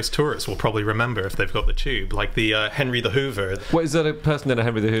think most tourists will probably remember if they've got the tube, like the Henry the Hoover. What, is that a person in a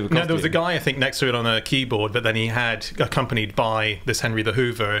Henry the Hoover costume? No, there was a guy, I think, next to it on a keyboard, but then he had accompanied by this Henry the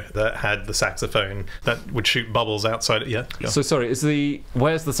Hoover that had the saxophone that would shoot bubbles outside it. Yeah. So, sorry,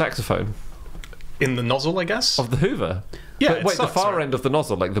 where's the saxophone? In the nozzle, I guess? Of the Hoover? Yeah, but wait, the far end of the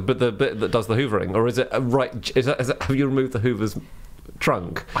nozzle, like the bit that does the hoovering, or is it have you removed the Hoover's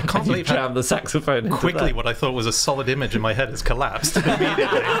trunk? I can't believe you jammed the saxophone into quickly that? What I thought was a solid image in my head has collapsed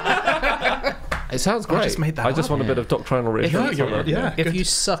immediately. It sounds great. I just want a bit of doctrinal reassurance. If you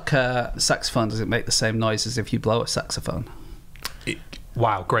suck a saxophone, does it make the same noise as if you blow a saxophone?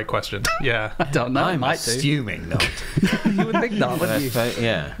 Wow, great question. Yeah. I don't know. I'm assuming not. You would think not, wouldn't you?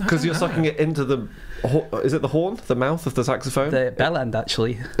 Yeah. Because you're sucking it into the... Is it the horn? The mouth of the saxophone? The bell end,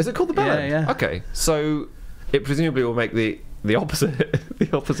 actually. Is it called the bell end? Yeah. Okay, so it presumably will make the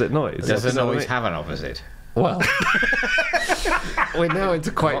opposite noise. Does the noise have an opposite? Well, we're now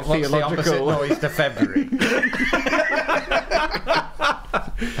into quite theological... What's the opposite noise to February?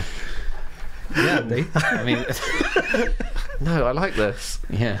 Yeah, Andy. I mean... No, I like this.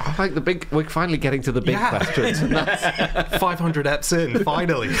 Yeah. I like the big... We're finally getting to the big questions. 500 eps in,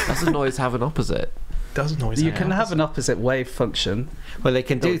 finally. Does the noise have an opposite? Does noise You can have an opposite wave function. Well, they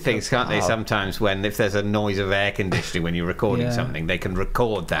can do things, can't they, sometimes when, if there's a noise of air conditioning when you're recording something, they can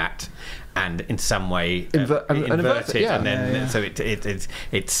record that and in some way invert it, and then so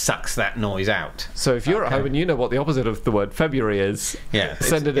it sucks that noise out. So if you're at home and you know what the opposite of the word February is,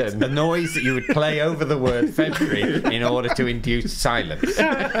 send it in. The noise that you would play over the word February in order to induce silence.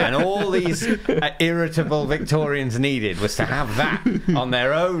 And all these irritable Victorians needed was to have that on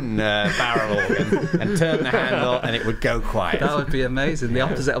their own barrel organ and turn the handle and it would go quiet. That would be amazing. The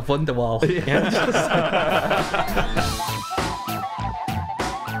opposite of Wonderwall.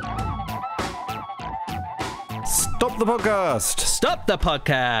 Stop the podcast! Stop the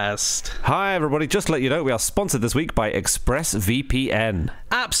podcast! Hi everybody, just to let you know, we are sponsored this week by ExpressVPN.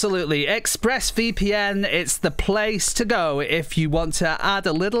 Absolutely. ExpressVPN, it's the place to go if you want to add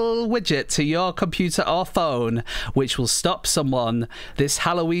a little widget to your computer or phone which will stop someone this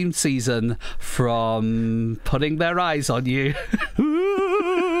Halloween season from putting their eyes on you.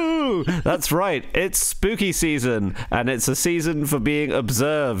 That's right, it's spooky season, and it's a season for being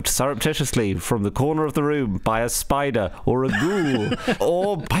observed surreptitiously from the corner of the room by a spider or a ghoul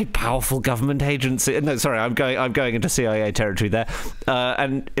or by powerful government agency. No, sorry, I'm going into CIA territory there.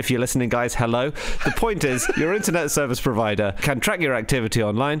 And if you're listening, guys, hello. The point is, your internet service provider can track your activity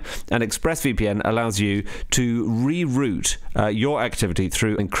online, and ExpressVPN allows you to reroute your activity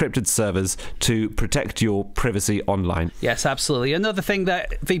through encrypted servers to protect your privacy online. Yes, absolutely. Another thing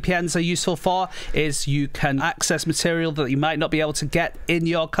that VPNs are useful for is you can access material that you might not be able to get in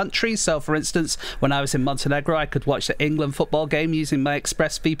your country. So, for instance, when I was in Montenegro, I could watch the England football game using my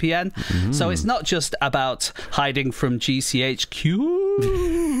ExpressVPN. So it's not just about hiding from GCHQ.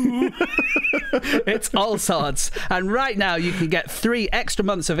 It's all sorts. And right now you can get 3 extra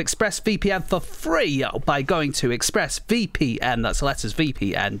months of ExpressVPN for free by going to ExpressVPN, that's letters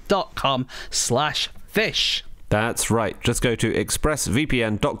VPN.com/fish. That's right. Just go to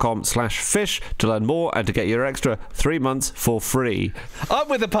expressvpn.com/fish to learn more and to get your extra 3 months for free. On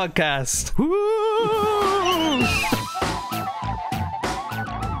with the podcast. Woo!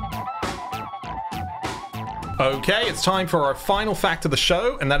 Okay, it's time for our final fact of the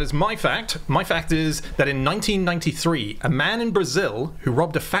show, and that is my fact. My fact is that in 1993, a man in Brazil who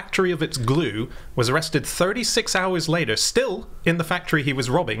robbed a factory of its glue was arrested 36 hours later, still in the factory he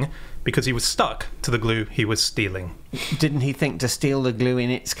was robbing, because he was stuck to the glue he was stealing. Didn't he think to steal the glue in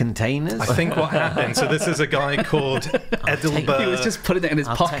its containers? I think what happened, so this is a guy called Edilberg. He was just putting it in his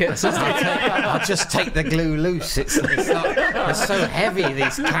pockets. I'll just take the glue loose. It's so heavy,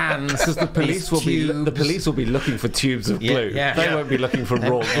 these cans. Because the police will be looking for tubes of glue. They won't be looking for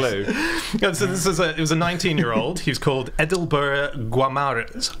raw glue. Yeah, so it was a 19-year-old. He was called Edilberg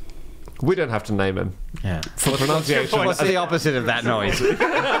Guimarães. We don't have to name him. Yeah. For pronunciation. What's the opposite of that noise?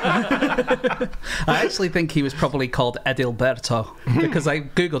 I actually think he was probably called Edilberto, because I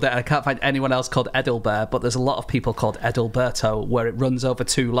googled it and I can't find anyone else called Edilbert, but there's a lot of people called Edilberto where it runs over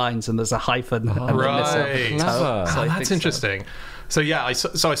 2 lines and there's a hyphen. Right. So that's interesting. So yeah, I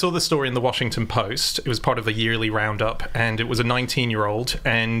saw the story in the Washington Post. It was part of a yearly roundup, and it was a 19-year-old,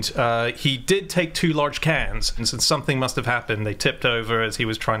 and he did take 2 large cans, and since something must have happened, they tipped over as he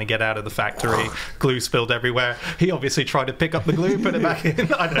was trying to get out of the factory. Glue spilled everywhere. He obviously tried to pick up the glue, put it back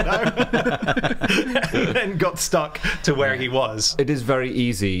in, I don't know, and then got stuck to where he was. It is very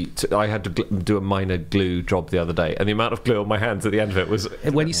easy I had to do a minor glue job the other day, and the amount of glue on my hands at the end of it was...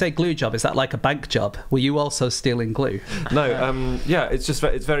 When you say glue job, is that like a bank job? Were you also stealing glue? No, yeah, it's just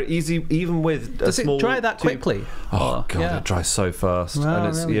it's very easy, even with Does a small... it dry that quickly? Oh, God, it dries so fast. Oh, and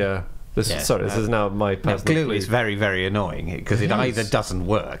it's, really? yeah. This is now my personal... Glue is very, very annoying because it either doesn't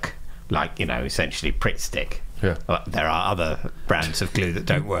work, like, you know, essentially Pritt Stick. Yeah. Well, there are other brands of glue that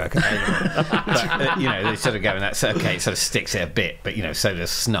don't work. But, you know, they sort of go, and that's okay, it sort of sticks it a bit, but, you know, so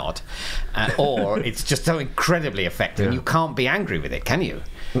does snot. Or it's just so incredibly effective, and you can't be angry with it, can you?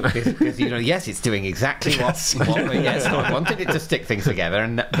 Because, you know, yes, it's doing exactly what I wanted it to stick things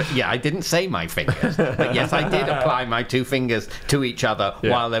together, but yeah, I didn't say my fingers, but yes, I did apply my 2 fingers to each other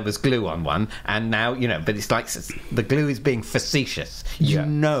while there was glue on one, and now, you know, but it's like the glue is being facetious. You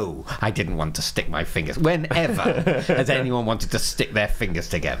know I didn't want to stick my fingers. Whenever has anyone wanted to stick their fingers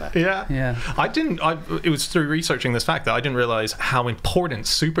together? Yeah. It was through researching this fact that I didn't realize how important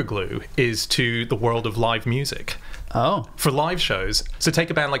super glue is to the world of live music. Oh. For live shows. So take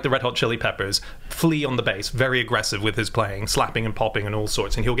a band like the Red Hot Chili Peppers, Flea on the bass, very aggressive with his playing, slapping and popping and all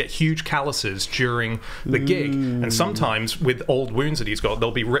sorts, and he'll get huge calluses during the gig. And sometimes with old wounds that he's got,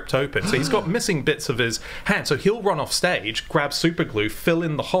 they'll be ripped open. So he's got missing bits of his hand. So he'll run off stage, grab super glue, fill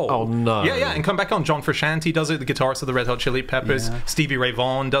in the hole. Oh, no. Yeah, and come back on. John Frusciante does it, the guitarist of the Red Hot Chili Peppers. Yeah. Stevie Ray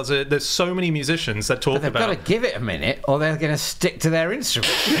Vaughan does it. There's so many musicians that talk But they've about... got to give it a minute, or they're going to stick to their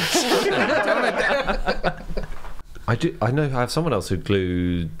instrument. I know I have someone else who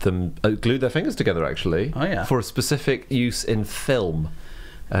glued their fingers together, actually. Oh, yeah. For a specific use in film.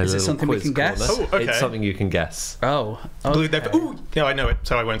 Is it something we can guess? Oh, okay. It's something you can guess. Oh. Glued Okay. their... Ooh, yeah, I know it,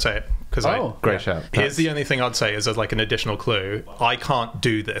 so I won't say it. Great shout. Here's the only thing I'd say is as like an additional clue. I can't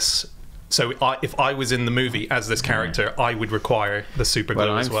do this. So if I was in the movie as this character, I would require the super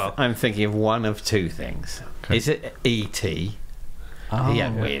glue as well. I'm thinking of one of 2 things. Okay. Is it E.T.? Oh, he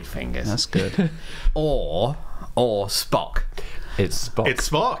had weird fingers. That's good. Or Spock. It's Spock. It's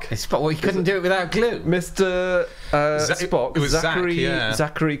Spock. It's Spock. Well, he couldn't do it without glue. Mr. Spock, it was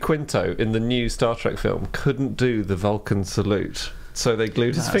Zachary Quinto in the new Star Trek film couldn't do the Vulcan salute, so they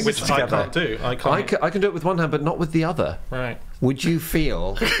glued his fingers Which together. I can't do. I can do it with one hand, but not with the other. Right. Would you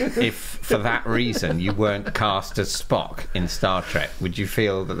feel, if for that reason you weren't cast as Spock in Star Trek, would you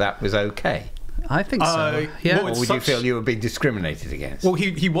feel that was okay? I think so. Yeah. Or would you feel you were being discriminated against? Well,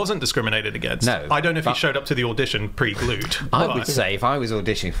 he wasn't discriminated against. No. I don't know if he showed up to the audition pre-glued. I would say if I was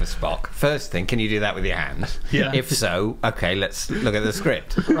auditioning for Spock, first thing, can you do that with your hand? Yeah. If so, okay, let's look at the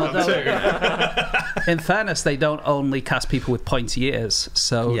script. In fairness, they don't only cast people with pointy ears,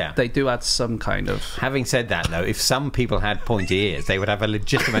 so they do add some kind of... Having said that, though, if some people had pointy ears, they would have a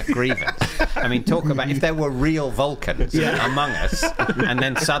legitimate grievance. I mean, talk about if there were real Vulcans among us, and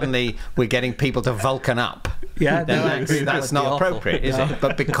then suddenly we're getting people to Vulcan up. Yeah, then that's not appropriate, is it?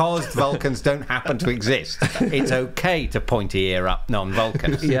 But because Vulcans don't happen to exist, it's okay to pointy ear up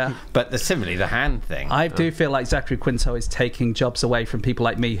non-Vulcans. Yeah. But similarly, the hand thing. I do feel like Zachary Quinto is taking jobs away from people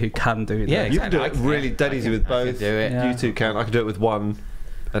like me who can do that. Yeah, You can do it really dead easy with both. do it. You two can. I can do it with one,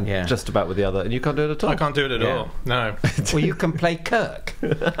 and just about with the other. And you can't do it at all. I can't do it at all. No. Well, you can play Kirk.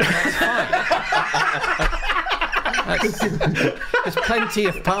 That's fine. There's plenty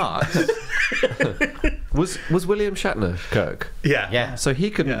of parts. Was William Shatner Kirk? Yeah. So he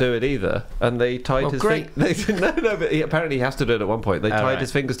couldn't do it either, and they tied his fingers. No, but apparently he has to do it at one point. They tied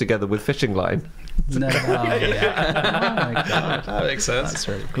his fingers together with fishing line. No. Oh my God. That makes sense. That's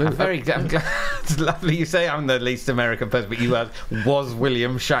really cool. I'm glad. It's lovely you say I'm the least American person, but you was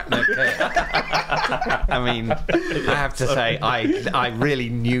William Shatner Kirk. I mean, I have to say, I really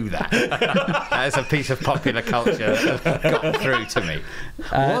knew that. As a piece of popular culture that got through to me.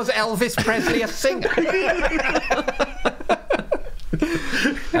 Was Elvis Presley a singer?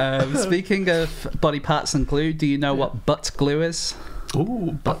 Speaking of body parts and glue, do you know what butt glue is?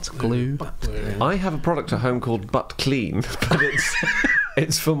 Ooh, butt glue. I have a product at home called Butt Clean, but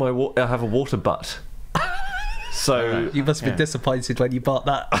it's for my I have a water butt. So You must be disappointed when you bought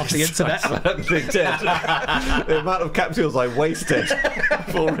that off the internet. I certainly did. The amount of capsules I wasted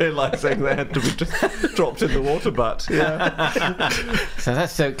before realising they had to be just dropped in the water butt. Yeah.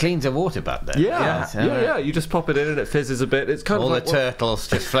 So it cleans a water butt then. Yeah. You just pop it in and it fizzes a bit. It's kind All of like the turtles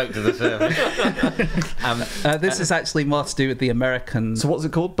just float to the surface. This is actually more to do with the American. So what's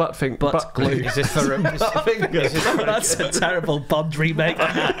it called? Butt glue. Is this for Butt fingers. That's a terrible Bond remake.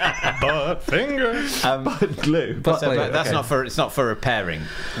 Butt fingers. Butt glue. Butt glue. That's it's not for repairing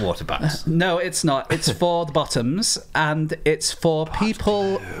water butts. No, it's not. It's for the bottoms, and it's for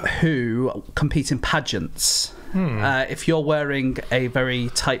people who compete in pageants. If you're wearing a very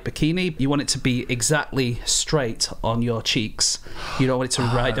tight bikini, you want it to be exactly straight on your cheeks. You don't want it to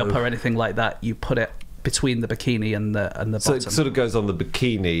ride up or anything like that. You put it between the bikini and the bottom. So it sort of goes on the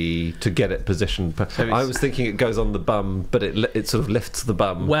bikini to get it positioned. I was thinking it goes on the bum, but it sort of lifts the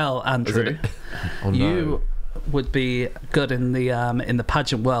bum. Well, Andrew, you would be good in the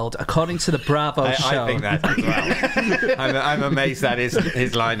pageant world, according to the Bravo show. I think that as well. I'm amazed that is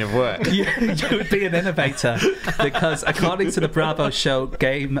his line of work. You would be an innovator, because according to the Bravo show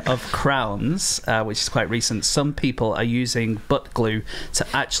Game of Crowns, which is quite recent, some people are using butt glue to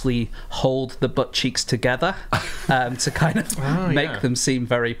actually hold the butt cheeks together to kind of make them seem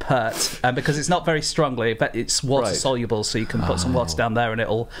very pert, because it's not very strongly, but it's water soluble, so you can put some water down there and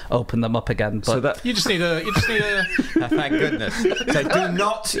it'll open them up again. But So that you just need a. Thank goodness. So do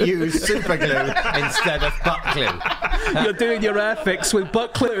not use super glue instead of butt glue. you're doing your air fix with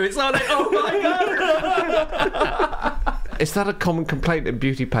butt glue. It's not like, oh my god. Is that a common complaint in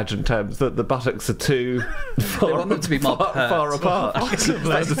beauty pageant terms, that the buttocks are too They want them to be more far apart? That's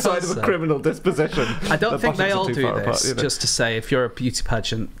the sign of a criminal disposition. I don't think they all do apart, this, just to say, if you're a beauty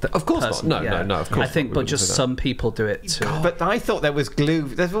pageant Of course not. No, of course I think, not. but just some people do it too. But I thought there was glue.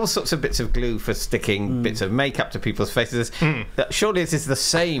 There's all sorts of bits of glue for sticking bits of makeup to people's faces. Surely this is the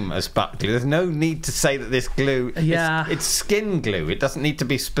same as butt glue. There's no need to say that this glue it's skin glue. It doesn't need to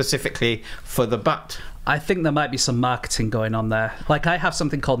be specifically for the butt. I think there might be some marketing going on there. Like, I have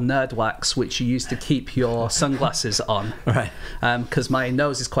something called Nerd Wax, which you use to keep your sunglasses on. Right. Because my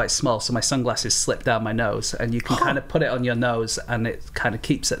nose is quite small, so my sunglasses slip down my nose, and you can kind of put it on your nose, and it kind of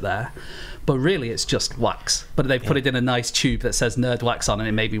keeps it there. But really, it's just wax. But they put it in a nice tube that says Nerd Wax on, and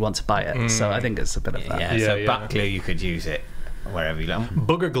it made me want to buy it. So I think it's a bit of that. So butt glue, you could use it wherever you like.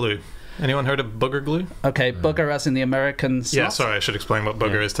 Booger glue. Anyone heard of booger glue? Okay, booger as in the American sauce? Yeah, sorry, I should explain what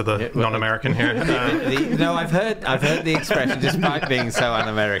booger is to the non-American here. No, I've heard the expression, despite being so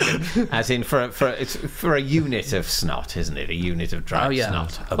un-American, as in it's for a unit of snot, isn't it? A unit of dried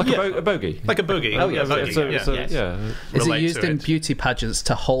snot. Like a bogey. Like a boogie. Oh, yeah, a boogie. yes. Is it Relate used to in it. beauty pageants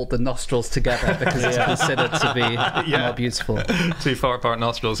to hold the nostrils together because it's considered to be more beautiful? Too far apart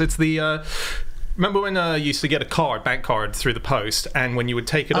nostrils. It's the... Remember when you used to get a bank card through the post, and when you would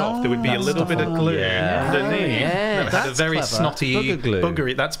take it off, there would be a little bit of glue underneath. Yeah, that had a very clever. snotty, Booger glue.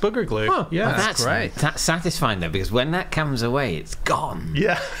 boogery. That's booger glue. Huh. Yeah, Well, that's great. That's satisfying though, because when that comes away, it's gone.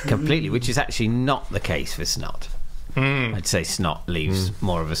 Yeah. Completely, which is actually not the case for snot. I'd say snot leaves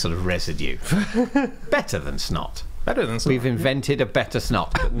more of a sort of residue. Better than snot. Better than We've invented a better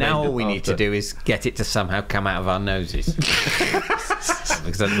snot. Now all we need to do is get it to somehow come out of our noses.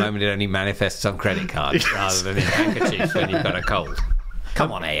 Because at the moment it only manifests on credit cards rather than in handkerchiefs when you've got a cold.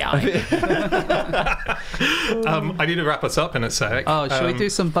 Come on, AI. I need to wrap us up in a sec. Oh, shall we do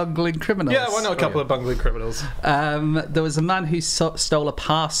some bungling criminals? Yeah, why not a couple of bungling criminals? There was a man who stole a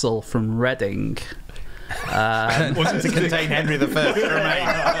parcel from Reading. Was it to contain Henry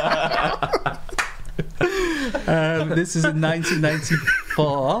I? This is in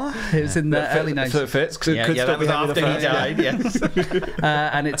 1994. It was in the early 90s. So it fits. That was after he died, yes.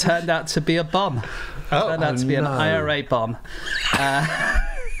 And it turned out to be a bomb. Turned out to be an IRA bomb.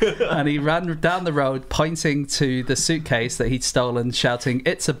 And he ran down the road pointing to the suitcase that he'd stolen, shouting,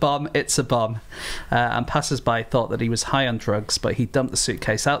 "It's a bomb, it's a bomb." And passers-by thought that he was high on drugs, but he dumped the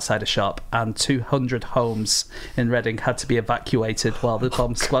suitcase outside a shop, and 200 homes in Reading had to be evacuated while the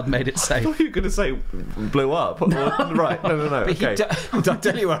bomb squad made it I safe. thought you were going to say blew up. Right, no. But Okay. I'll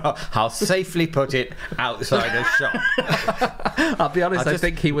tell you what, I'll safely put it outside a shop. I'll be honest, I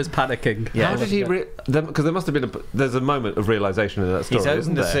think he was panicking. How did he? Because there must have been there's a moment of realization in that story. He's opened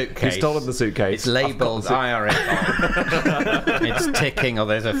isn't the there? suitcase. He's stolen the suitcase. It's labelled IRA bomb. It's ticking, or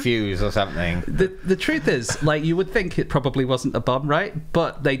there's a fuse or something. The truth is, like, you would think it probably wasn't a bomb, right?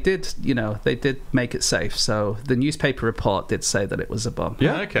 But they did make it safe. So the newspaper report did say that it was a bomb.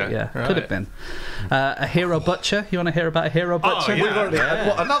 Yeah? Okay. Yeah, Right. could have been. A hero butcher. You want to hear about a hero butcher? yeah. We've already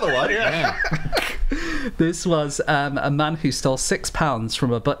had another one. Yeah. This was a man who stole £6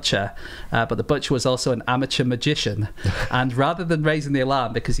 from a butcher, but the butcher was also an amateur magician. And rather than raising the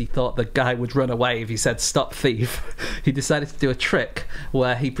alarm because he thought the guy would run away if he said "stop thief," he decided to do a trick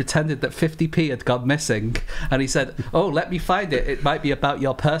where he pretended that 50p had gone missing, and he said, "Oh, let me find it. It might be about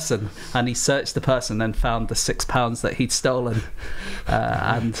your person." And he searched the person and found the £6 that he'd stolen.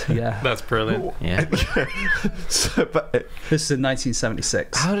 And yeah, that's brilliant. Yeah. This is in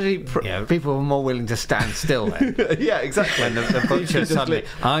 1976. How did he? People were more willing to stand still then. Yeah, exactly. When the butcher suddenly,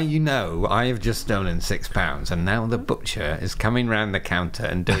 I have just stolen £6, and now the butcher is coming round the counter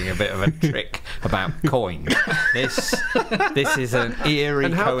and doing a bit of a trick about coins. This is an eerie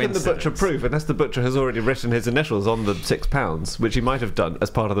and how coincidence. can the butcher prove unless the butcher has already written his initials on the £6, which he might have done as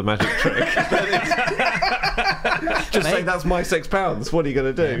part of the magic trick? Just say that's my £6. What are you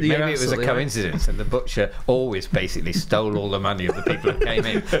going to do? Maybe it was a coincidence, and the butcher always basically stole all the money of the people who came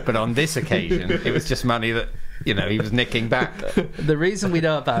in. But on this occasion, it was just money that, he was nicking back. The reason we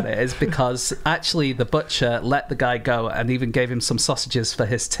know about it is because actually the butcher let the guy go and even gave him some sausages for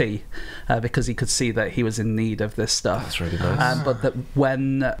his tea because he could see that he was in need of this stuff. That's really nice. But that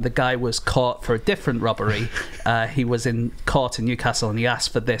when the guy was caught for a different robbery, he was in court in Newcastle and he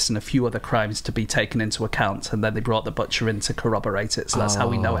asked for this and a few other crimes to be taken into account, and then they brought the butcher in to corroborate it. So that's how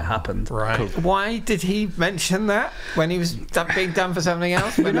we know it happened. Right. Cool. Why did he mention that when he was being done for something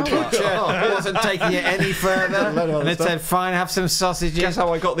else? When the butcher wasn't taking it any further? And it said, "Fine, have some sausages." Guess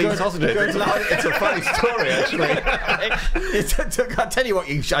how I got these sausages? It's a funny story, actually. I'll tell you what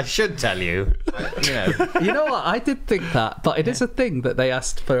I should tell you. You know what? I did think that, but it is a thing that they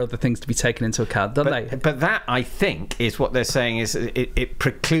asked for other things to be taken into account, don't they? But that, I think, is what they're saying is it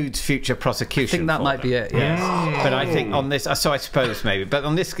precludes future prosecution. I think that might be it, yes. But I think on this, so I suppose maybe, but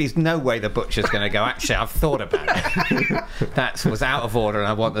on this, there's no way the butcher's going to go, "Actually, I've thought about it. That was out of order and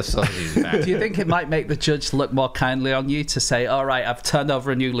I want the sausages back." Do you think it might make the judge look more kindly on you to say, "All right, I've turned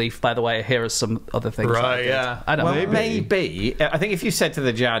over a new leaf, by the way, here are some other things"? Right, yeah. I don't know. Maybe. I think if you said to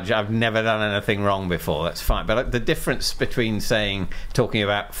the judge, "I've never done anything wrong before," that's fine. But the difference between talking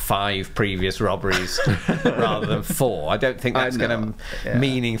about 5 previous robberies rather than 4, I don't think that's going to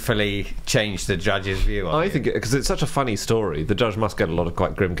meaningfully change the judge's view on it. I think because it's such a funny story, the judge must get a lot of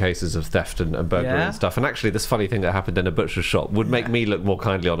quite grim cases of theft and burglary and stuff. And actually, this funny thing that happened in a butcher's shop would make me look more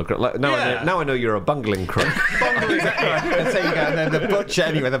kindly on a crook. Like, now I know you're a bungling crook. Exactly. And so you go, and then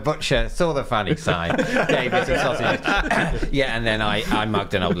the butcher saw the funny side, gave me some sausages. And then I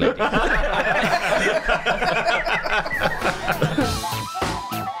mugged an old lady.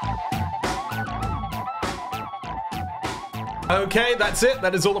 Okay, that's it.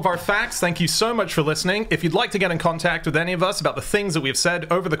 That is all of our facts. Thank you so much for listening. If you'd like to get in contact with any of us about the things that we've said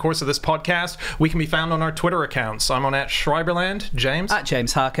over the course of this podcast, we can be found on our Twitter accounts. I'm on @Schreiberland. James?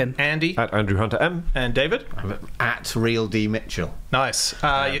 @James Harkin. Andy? @Andrew Hunter M. And David? I'm @RealDMitchell. Nice.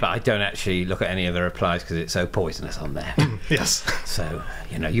 But I don't actually look at any of the replies because it's so poisonous on there. Yes. So,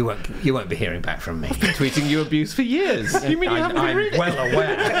 you won't be hearing back from me. Tweeting you abuse for years. You mean you haven't been reading? I'm well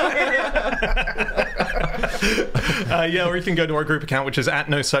aware. Or you can go to our group account, which is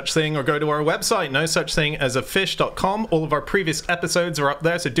 @NoSuchThing, or go to our website, nosuchthingasafish.com. All of our previous episodes are up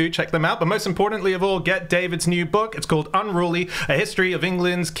there, so do check them out. But most importantly of all, get David's new book. It's called Unruly, A History of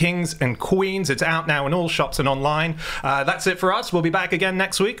England's Kings and Queens. It's out now in all shops and online. That's it for us. We'll be back again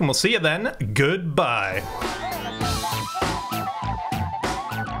next week, and we'll see you then. Goodbye.